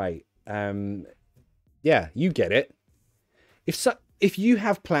absolutely right. Yeah, you get it. If you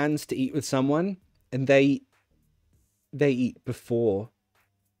have plans to eat with someone and they eat before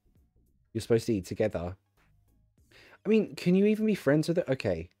you're supposed to eat together, I mean, can you even be friends with it?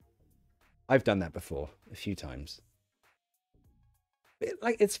 Okay. I've done that before a few times.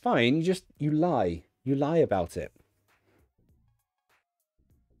 Like, it's fine. You lie. You lie about it.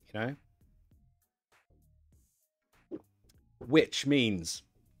 You know? Which means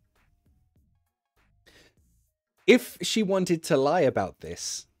if she wanted to lie about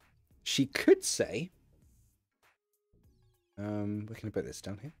this, she could say, where can I put this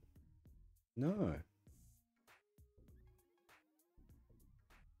down here? No.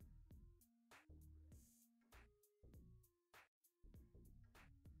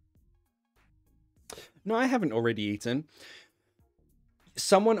 No, I haven't already eaten.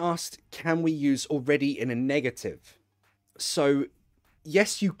 Someone asked, can we use already in a negative? So,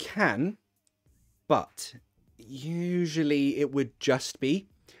 yes, you can, but usually it would just be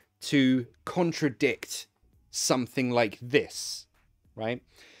to contradict something like this, right?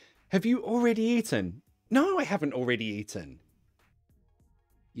 Have you already eaten? No, I haven't already eaten.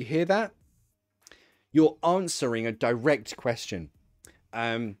 You hear that? You're answering a direct question.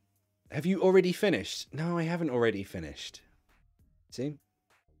 Have you already finished? No, I haven't already finished. See?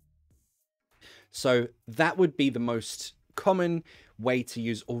 So that would be the most common way to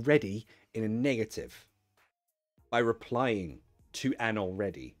use already in a negative, by replying to an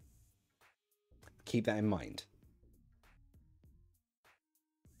already. Keep that in mind.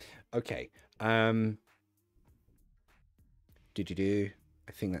 Okay. I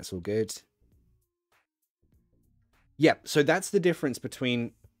think that's all good. Yeah, so that's the difference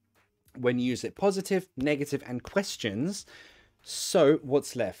between when you use it positive, negative, and questions. So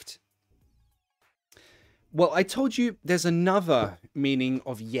what's left? Well, I told you there's another meaning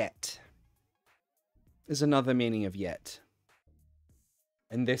of yet. There's another meaning of yet.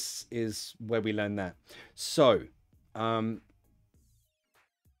 And this is where we learn that. So,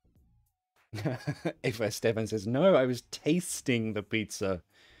 if Stefan says, no, I was tasting the pizza.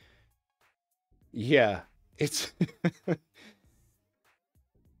 Yeah, it's...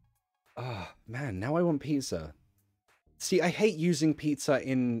 Oh, man, now I want pizza. See, I hate using pizza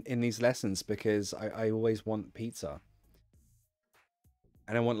in these lessons because I always want pizza.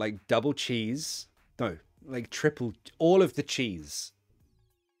 And I want, like, double cheese. No, like triple, all of the cheese.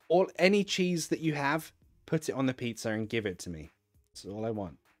 Any cheese that you have, put it on the pizza and give it to me. That's all I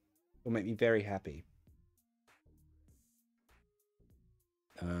want. It'll make me very happy.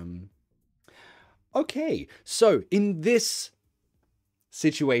 Okay, so in this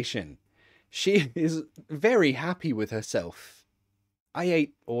situation, she is very happy with herself. I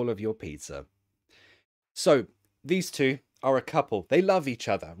ate all of your pizza. So these two are a couple. They love each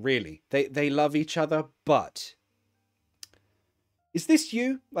other, really. They love each other, but... Is this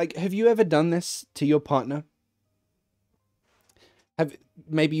you? Like, have you ever done this to your partner?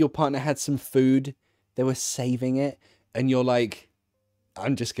 Maybe your partner had some food, they were saving it, and you're like,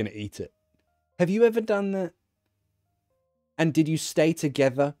 I'm just going to eat it. Have you ever done that? And did you stay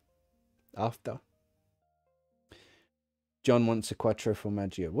together after? John wants a quattro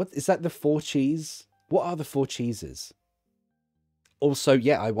formaggio. What is that? The 4 cheese? What are the 4 cheeses? Also,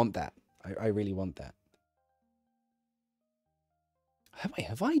 yeah, I want that. I really want that.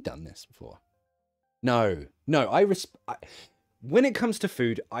 Have I done this before? No. When it comes to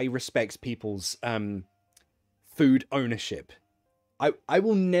food, I respect people's food ownership. I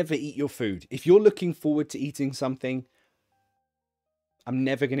will never eat your food. If you're looking forward to eating something, I'm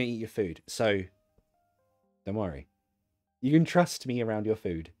never going to eat your food. So, don't worry. You can trust me around your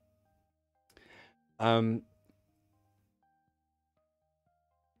food.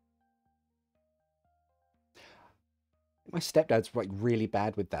 My stepdad's like really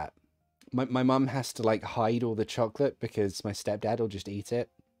bad with that. My mum has to like hide all the chocolate because my stepdad will just eat it.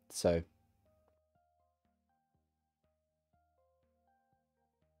 So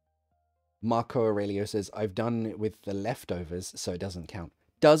Marco Aurelio says, I've done it with the leftovers, so it doesn't count.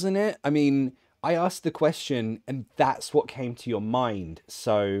 Doesn't it? I mean, I asked the question and that's what came to your mind.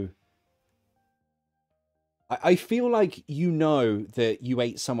 So I feel like you know that you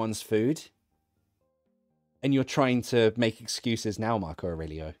ate someone's food. And you're trying to make excuses now, Marco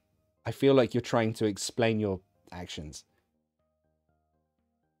Aurelio. I feel like you're trying to explain your actions.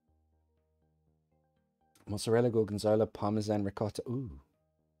 Mozzarella, gorgonzola, parmesan, ricotta. Ooh.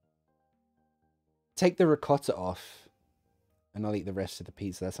 Take the ricotta off, and I'll eat the rest of the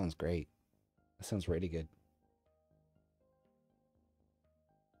pizza. That sounds great. That sounds really good.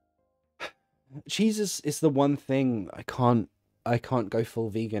 Cheese is the one thing I can't go full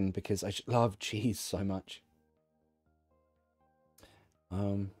vegan because I love cheese so much.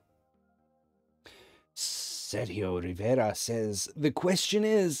 Sergio Rivera says, the question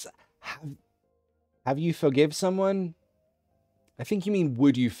is, have you forgive someone? I think you mean,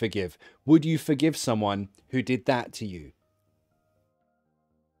 would you forgive? Would you forgive someone who did that to you?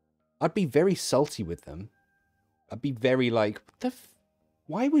 I'd be very salty with them. I'd be very like,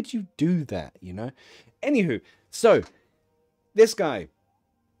 why would you do that, you know? Anywho, so this guy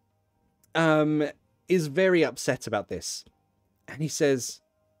is very upset about this. And he says,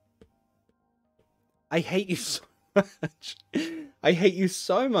 I hate you so much. I hate you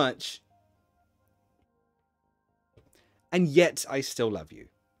so much. And yet I still love you.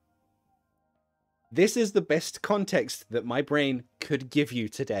 This is the best context that my brain could give you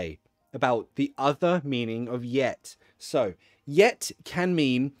today about the other meaning of yet. So, yet can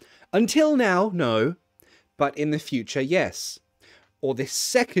mean until now, no, but in the future, yes. Or the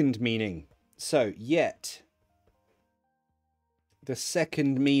second meaning. So, yet. The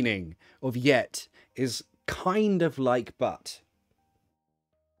second meaning of yet is kind of like but.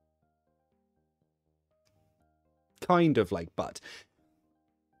 Kind of like but.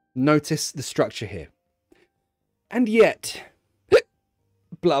 Notice the structure here. And yet,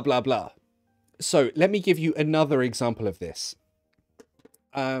 blah, blah, blah. So let me give you another example of this.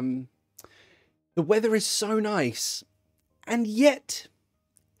 The weather is so nice, and yet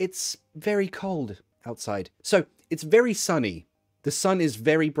it's very cold outside. So it's very sunny. The sun is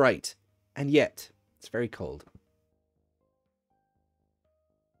very bright, and yet it's very cold.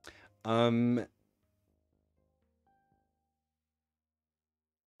 I'm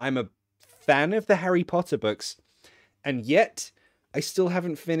a fan of the Harry Potter books, and yet I still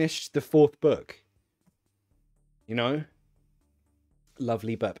haven't finished the 4th book. You know?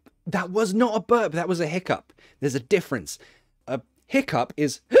 Lovely burp. That was not a burp, that was a hiccup. There's a difference. A hiccup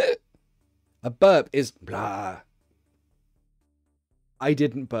is a burp is blah. I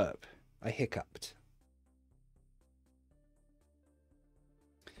didn't burp. I hiccuped.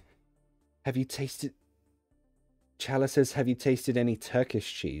 Have you tasted... Chala says, have you tasted any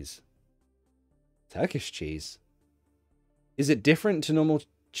Turkish cheese? Turkish cheese? Is it different to normal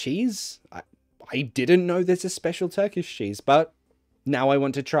cheese? I didn't know there's a special Turkish cheese, but now I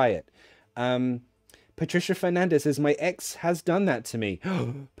want to try it. Patricia Fernandez says, my ex has done that to me.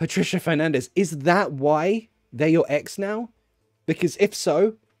 Patricia Fernandez, is that why they're your ex now? Because if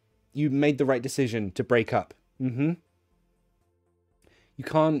so, you made the right decision to break up. You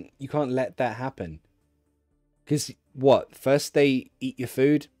can't let that happen. Because what? First they eat your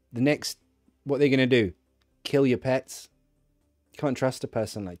food. The next, what are they going to do? Kill your pets? You can't trust a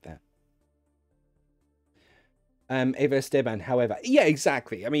person like that. Eva Esteban, however. Yeah,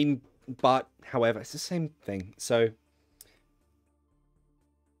 exactly. I mean, but, however, it's the same thing. So,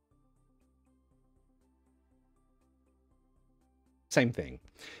 same thing.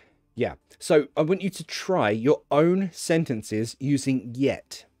 Yeah. So, I want you to try your own sentences using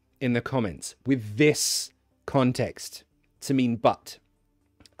yet in the comments with this context to mean but.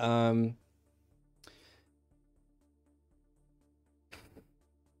 I'm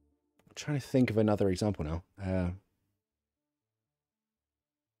trying to think of another example now.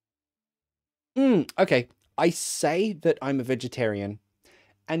 Okay. I say that I'm a vegetarian,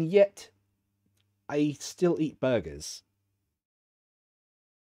 and yet I still eat burgers.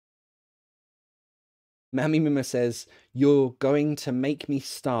 Mammy Mima says, you're going to make me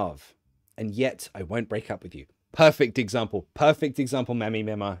starve, and yet I won't break up with you. Perfect example. Perfect example, Mammy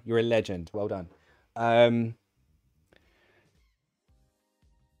Mima. You're a legend. Well done.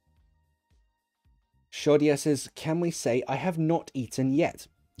 Shodia says, can we say I have not eaten yet?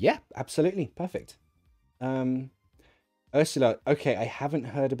 Yeah, absolutely. Perfect. Ursula, okay, I haven't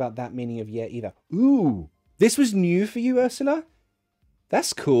heard about that meaning of yet either. Ooh, this was new for you, Ursula?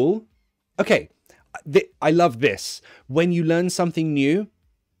 That's cool. Okay, I love this. When you learn something new,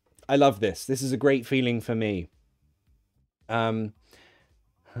 I love this. This is a great feeling for me. Okay.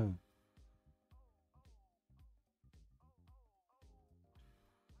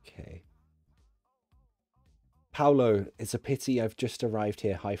 Paulo, it's a pity I've just arrived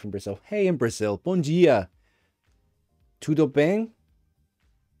here. Hi from Brazil. Hey in Brazil. Bom dia. Tudo bem?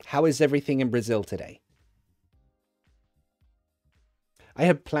 How is everything in Brazil today? I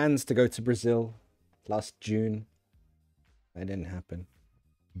had plans to go to Brazil last June. That didn't happen.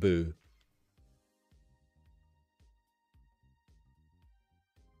 Boo.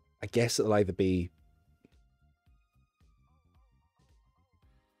 I guess it'll either be,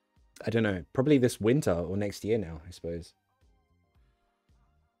 I don't know, probably this winter or next year now, I suppose.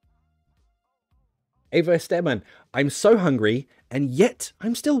 Ava Esteban, I'm so hungry, and yet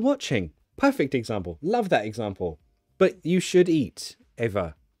I'm still watching. Perfect example. Love that example. But you should eat,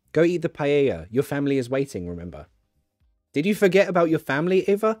 Ava. Go eat the paella. Your family is waiting, remember? Did you forget about your family,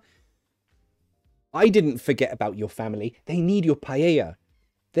 Ava? I didn't forget about your family. They need your paella.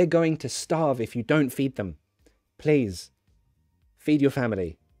 They're going to starve if you don't feed them. Please, feed your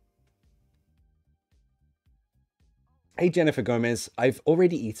family. Hey, Jennifer Gomez, I've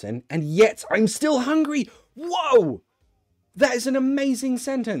already eaten, and yet I'm still hungry. Whoa! That is an amazing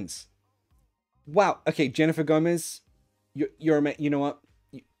sentence. Wow. Okay, Jennifer Gomez, you're you know what?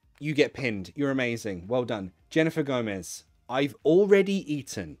 You get pinned. You're amazing. Well done. Jennifer Gomez, I've already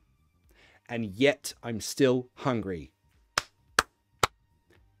eaten, and yet I'm still hungry.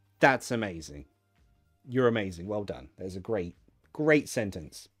 That's amazing. You're amazing. Well done. There's a great, great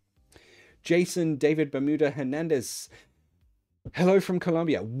sentence. Jason David Bermuda Hernandez. Hello from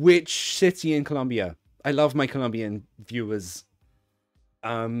Colombia. Which city in Colombia? I love my Colombian viewers.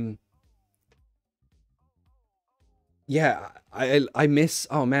 Yeah, I miss,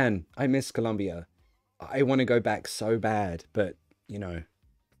 oh man, I miss Colombia. I want to go back so bad, but you know,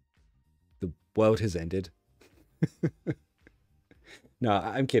 the world has ended. No,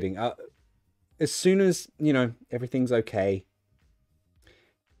 I'm kidding. As soon as, you know, everything's okay.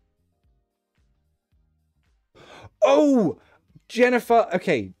 Oh, Jennifer.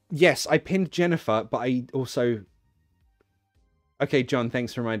 Okay, yes, I pinned Jennifer, but I also... Okay, John,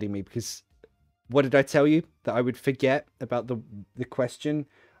 thanks for reminding me, because what did I tell you? That I would forget about the question?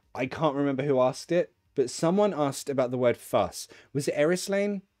 I can't remember who asked it, but someone asked about the word fuss. Was it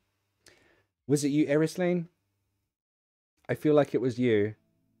Erislane? Was it you, Erislane? I feel like it was you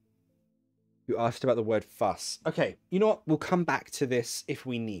who asked about the word fuss. Okay, you know what? We'll come back to this if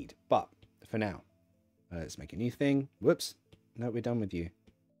we need, but for now, let's make a new thing. Whoops. No, we're done with you.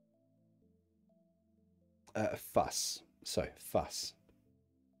 Fuss. So, fuss.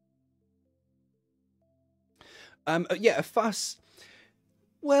 Yeah, a fuss.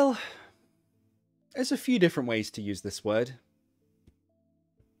 Well, there's a few different ways to use this word.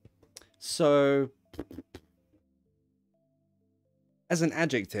 So, as an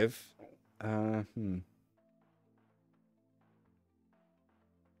adjective, you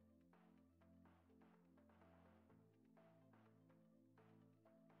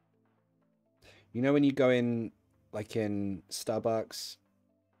know when you go in, like in Starbucks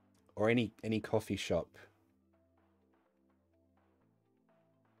or any coffee shop,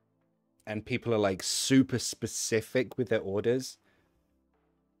 and people are like super specific with their orders.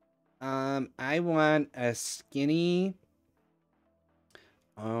 I want a skinny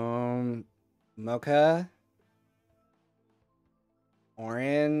mocha,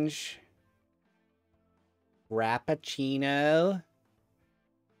 orange, frappuccino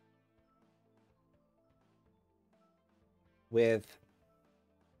with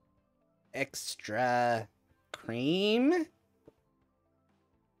extra cream,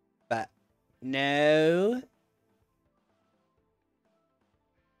 but no.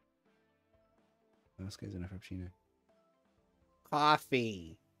 What else goes in a frappuccino?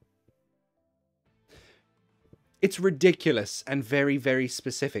 Coffee. It's ridiculous and very, very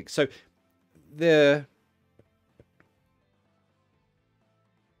specific. So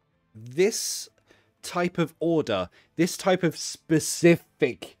this type of order, this type of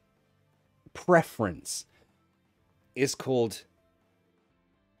specific preference is called,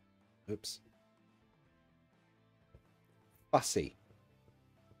 oops, fussy.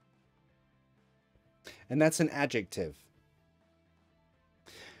 And that's an adjective.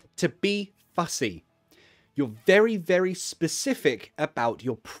 To be fussy, you're very, very specific about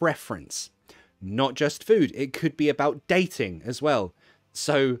your preference. Not just food. It could be about dating as well.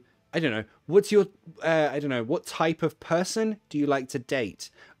 So, I don't know. What's your, I don't know, what type of person do you like to date?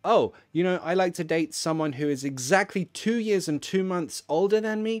 Oh, you know, I like to date someone who is exactly 2 years and 2 months older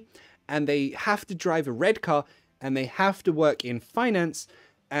than me, and they have to drive a red car, and they have to work in finance,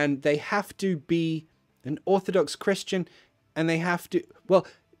 and they have to be an Orthodox Christian, and they have to, well,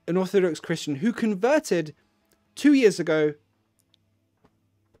 an Orthodox Christian who converted 2 years ago.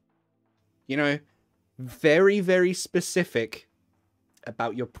 You know, very, very specific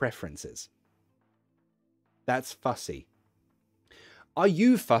about your preferences. That's fussy. Are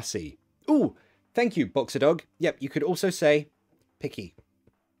you fussy? Ooh, thank you, Boxer Dog. Yep, you could also say picky.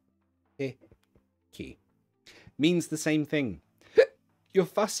 picky means the same thing. You're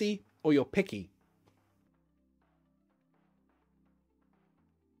fussy or you're picky.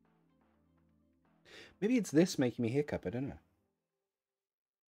 Maybe it's this making me hiccup. I don't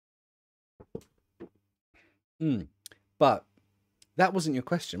know. But that wasn't your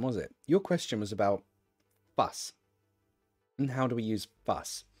question, was it? Your question was about fuss. And how do we use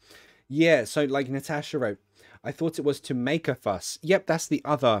fuss? Yeah, so like Natasha wrote, I thought it was to make a fuss. Yep, that's the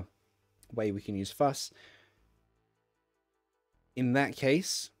other way we can use fuss. In that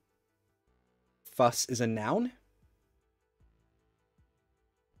case, fuss is a noun.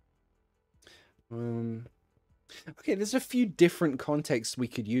 Okay, there's a few different contexts we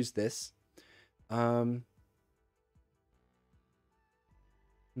could use this.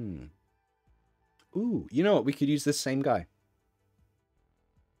 Ooh, you know what? We could use this same guy.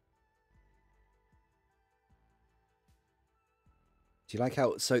 Do you like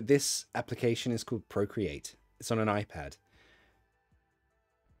how... So this application is called Procreate. It's on an iPad.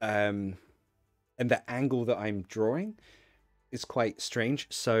 And the angle that I'm drawing is quite strange.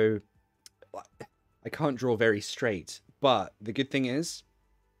 So I can't draw very straight. But the good thing is,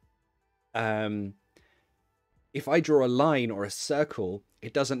 if I draw a line or a circle,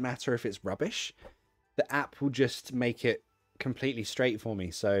 it doesn't matter if it's rubbish. The app will just make it completely straight for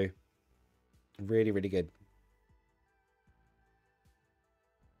me. So really, really good.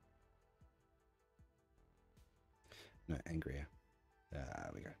 No, angrier.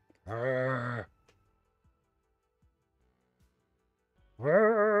 There we go. Arrgh.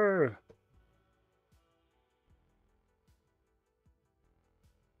 Arrgh.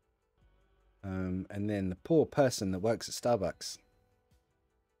 And then the poor person that works at Starbucks.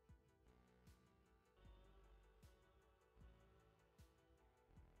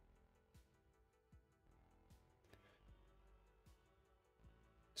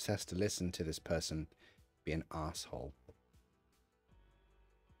 Just has to listen to this person be an asshole.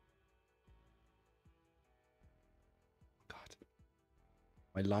 God,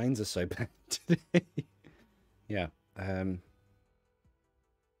 my lines are so bad today. Yeah.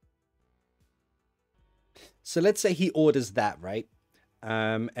 So let's say he orders that, right?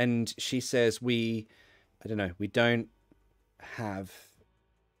 And she says, I don't know, we don't have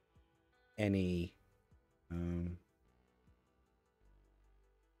any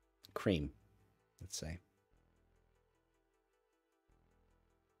cream, let's say.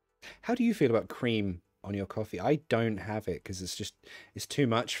 How do you feel about cream on your coffee? I don't have it because it's too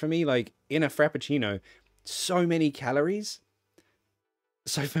much for me. Like in a Frappuccino, so many calories.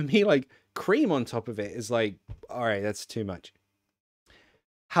 So for me, like cream on top of it is like, all right, that's too much.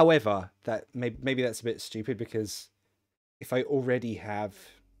 However, that maybe that's a bit stupid because if I already have,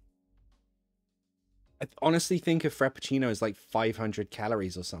 I honestly think a Frappuccino is like 500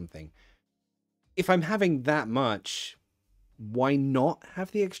 calories or something. If I'm having that much, why not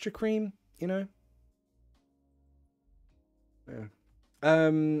have the extra cream, you know? Yeah.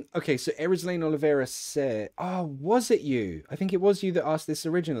 Okay, so Erislane Oliveira said, oh, was it you? I think it was you that asked this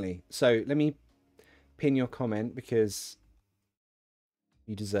originally. So let me pin your comment because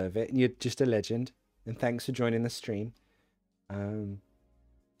you deserve it. And you're just a legend. And thanks for joining the stream.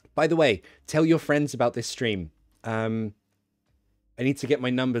 By the way, tell your friends about this stream. I need to get my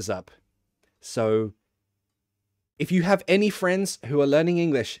numbers up. So if you have any friends who are learning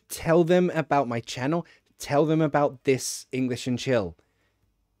English, tell them about my channel. Tell them about this English and Chill.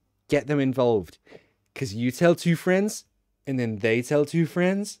 Get them involved. Because you tell two friends, and then they tell two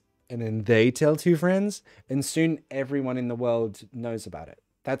friends, and then they tell two friends, and soon everyone in the world knows about it.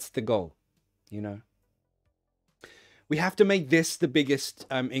 That's the goal, you know? We have to make this the biggest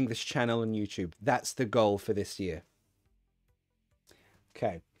English channel on YouTube. That's the goal for this year.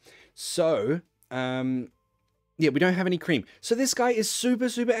 Okay. So, yeah, we don't have any cream. So this guy is super,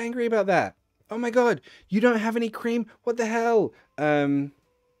 super angry about that. Oh my God, you don't have any cream? What the hell?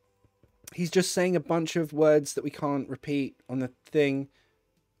 He's just saying a bunch of words that we can't repeat on the thing.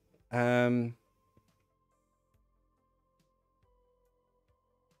 There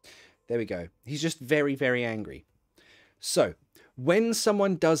we go. He's just very, very angry. So, when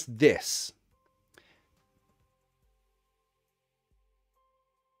someone does this,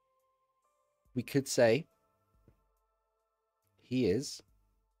 we could say he is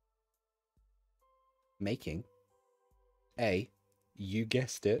making a, you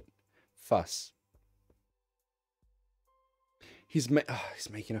guessed it, fuss. He's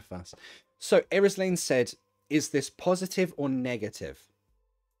making a fuss. So Erislane said, is this positive or negative?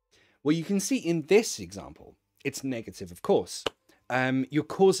 Well, you can see in this example, it's negative, of course. You're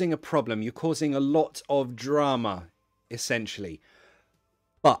causing a problem. You're causing a lot of drama, essentially.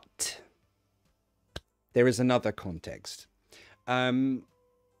 But there is another context.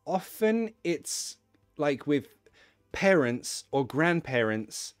 Often it's like with parents or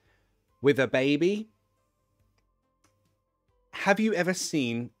grandparents with a baby. Have you ever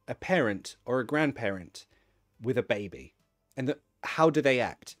seen a parent or a grandparent with a baby? And how do they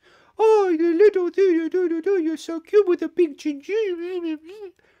act? Oh, you little thing, you're so cute with a big chin.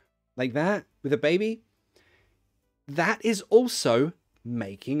 Like that with a baby. That is also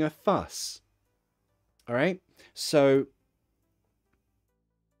making a fuss. All right. So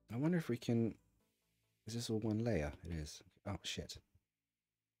I wonder if we can. Is this all one layer? It is. Oh, shit.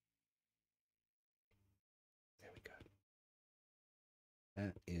 There we go.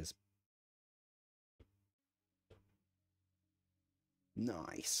 That is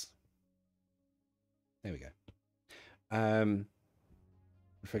nice. There we go.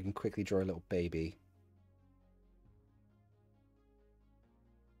 If I can quickly draw a little baby.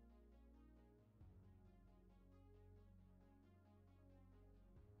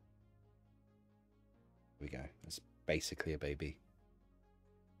 There we go. That's basically a baby.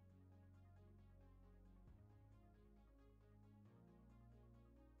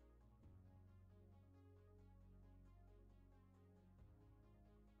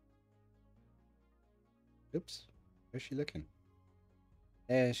 Oops. Where's she looking?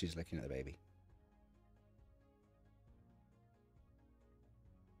 There, she's looking at the baby.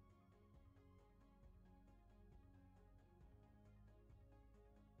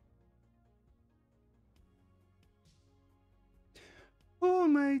 Oh,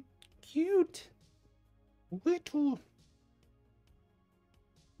 my cute little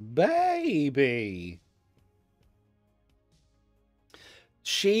baby.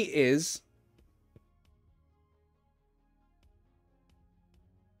 She is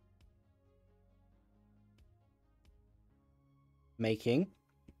making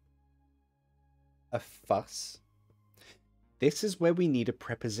a fuss. This is where we need a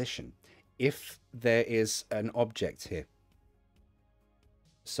preposition if there is an object here.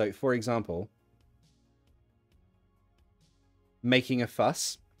 So, for example, making a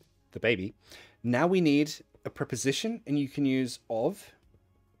fuss, the baby. Now we need a preposition, and you can use of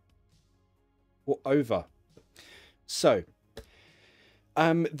or over. So,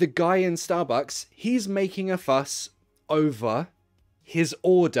 the guy in Starbucks, he's making a fuss over his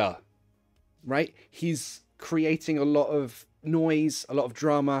order, right? He's creating a lot of noise, a lot of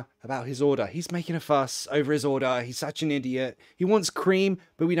drama about his order. He's making a fuss over his order. He's such an idiot. He wants cream,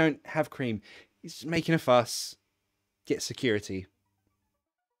 but we don't have cream. He's making a fuss. Get security.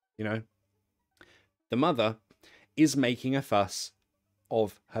 You know? The mother is making a fuss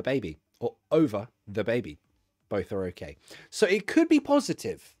of her baby or over the baby. Both are okay. So it could be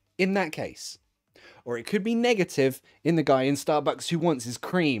positive in that case. Or it could be negative in the guy in Starbucks who wants his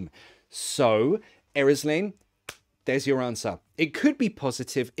cream. So, Erislane, there's your answer. It could be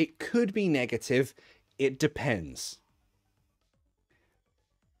positive. It could be negative. It depends.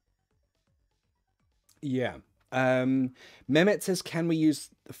 Yeah. Mehmet says, can we use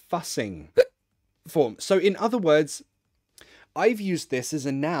the fussing form? So, in other words, I've used this as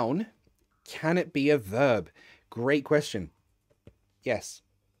a noun. Can it be a verb? Great question. Yes.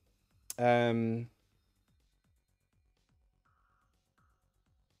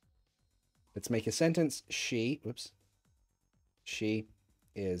 Let's make a sentence. She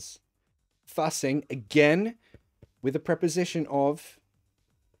is fussing, again, with a preposition of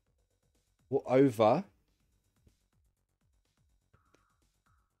or over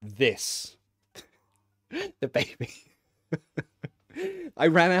this. The baby. I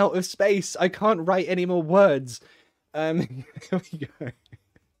ran out of space. I can't write any more words. Here we go.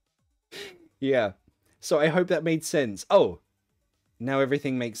 Yeah. So I hope that made sense. Oh, now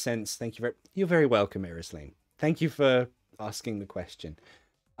everything makes sense. Thank you you're very welcome, Erislane. Thank you for asking the question.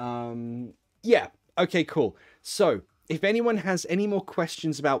 Yeah. Okay, cool. So if anyone has any more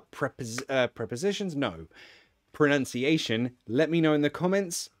questions about prepositions, no, pronunciation, let me know in the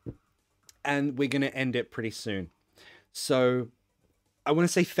comments, and we're going to end it pretty soon. So I want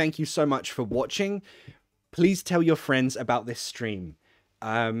to say thank you so much for watching. Please tell your friends about this stream.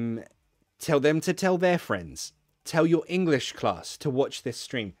 Tell them to tell their friends. Tell your English class to watch this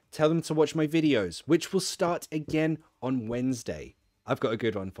stream. Tell them to watch my videos, which will start again on Wednesday. I've got a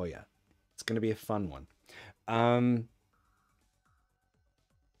good one for you. It's going to be a fun one.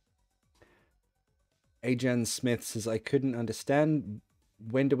 Ajan Smith says, I couldn't understand.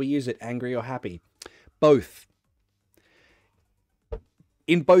 When do we use it? Angry or happy? Both.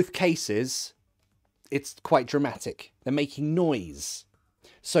 In both cases, it's quite dramatic. They're making noise.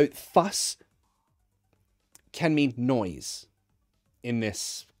 So fuss can mean noise in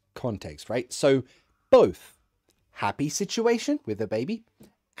this context, right? So both. Happy situation with a baby,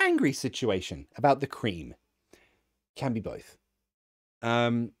 angry situation about the cream. Can be both.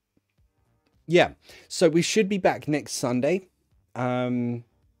 Yeah, so we should be back next Sunday. There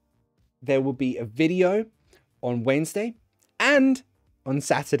will be a video on Wednesday and on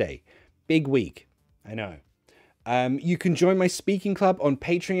Saturday. Big week, I know. You can join my speaking club on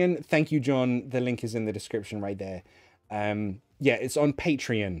Patreon. Thank you, John. The link is in the description right there. Yeah, it's on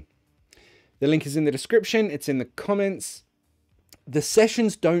Patreon. The link is in the description. It's in the comments. The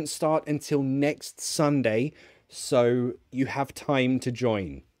sessions don't start until next Sunday, so you have time to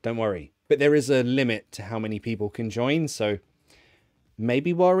join. Don't worry. But there is a limit to how many people can join, so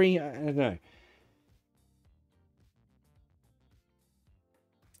maybe worry. I don't know.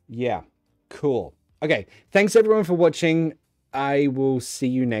 Yeah, cool. Okay, thanks everyone for watching. I will see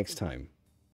you next time.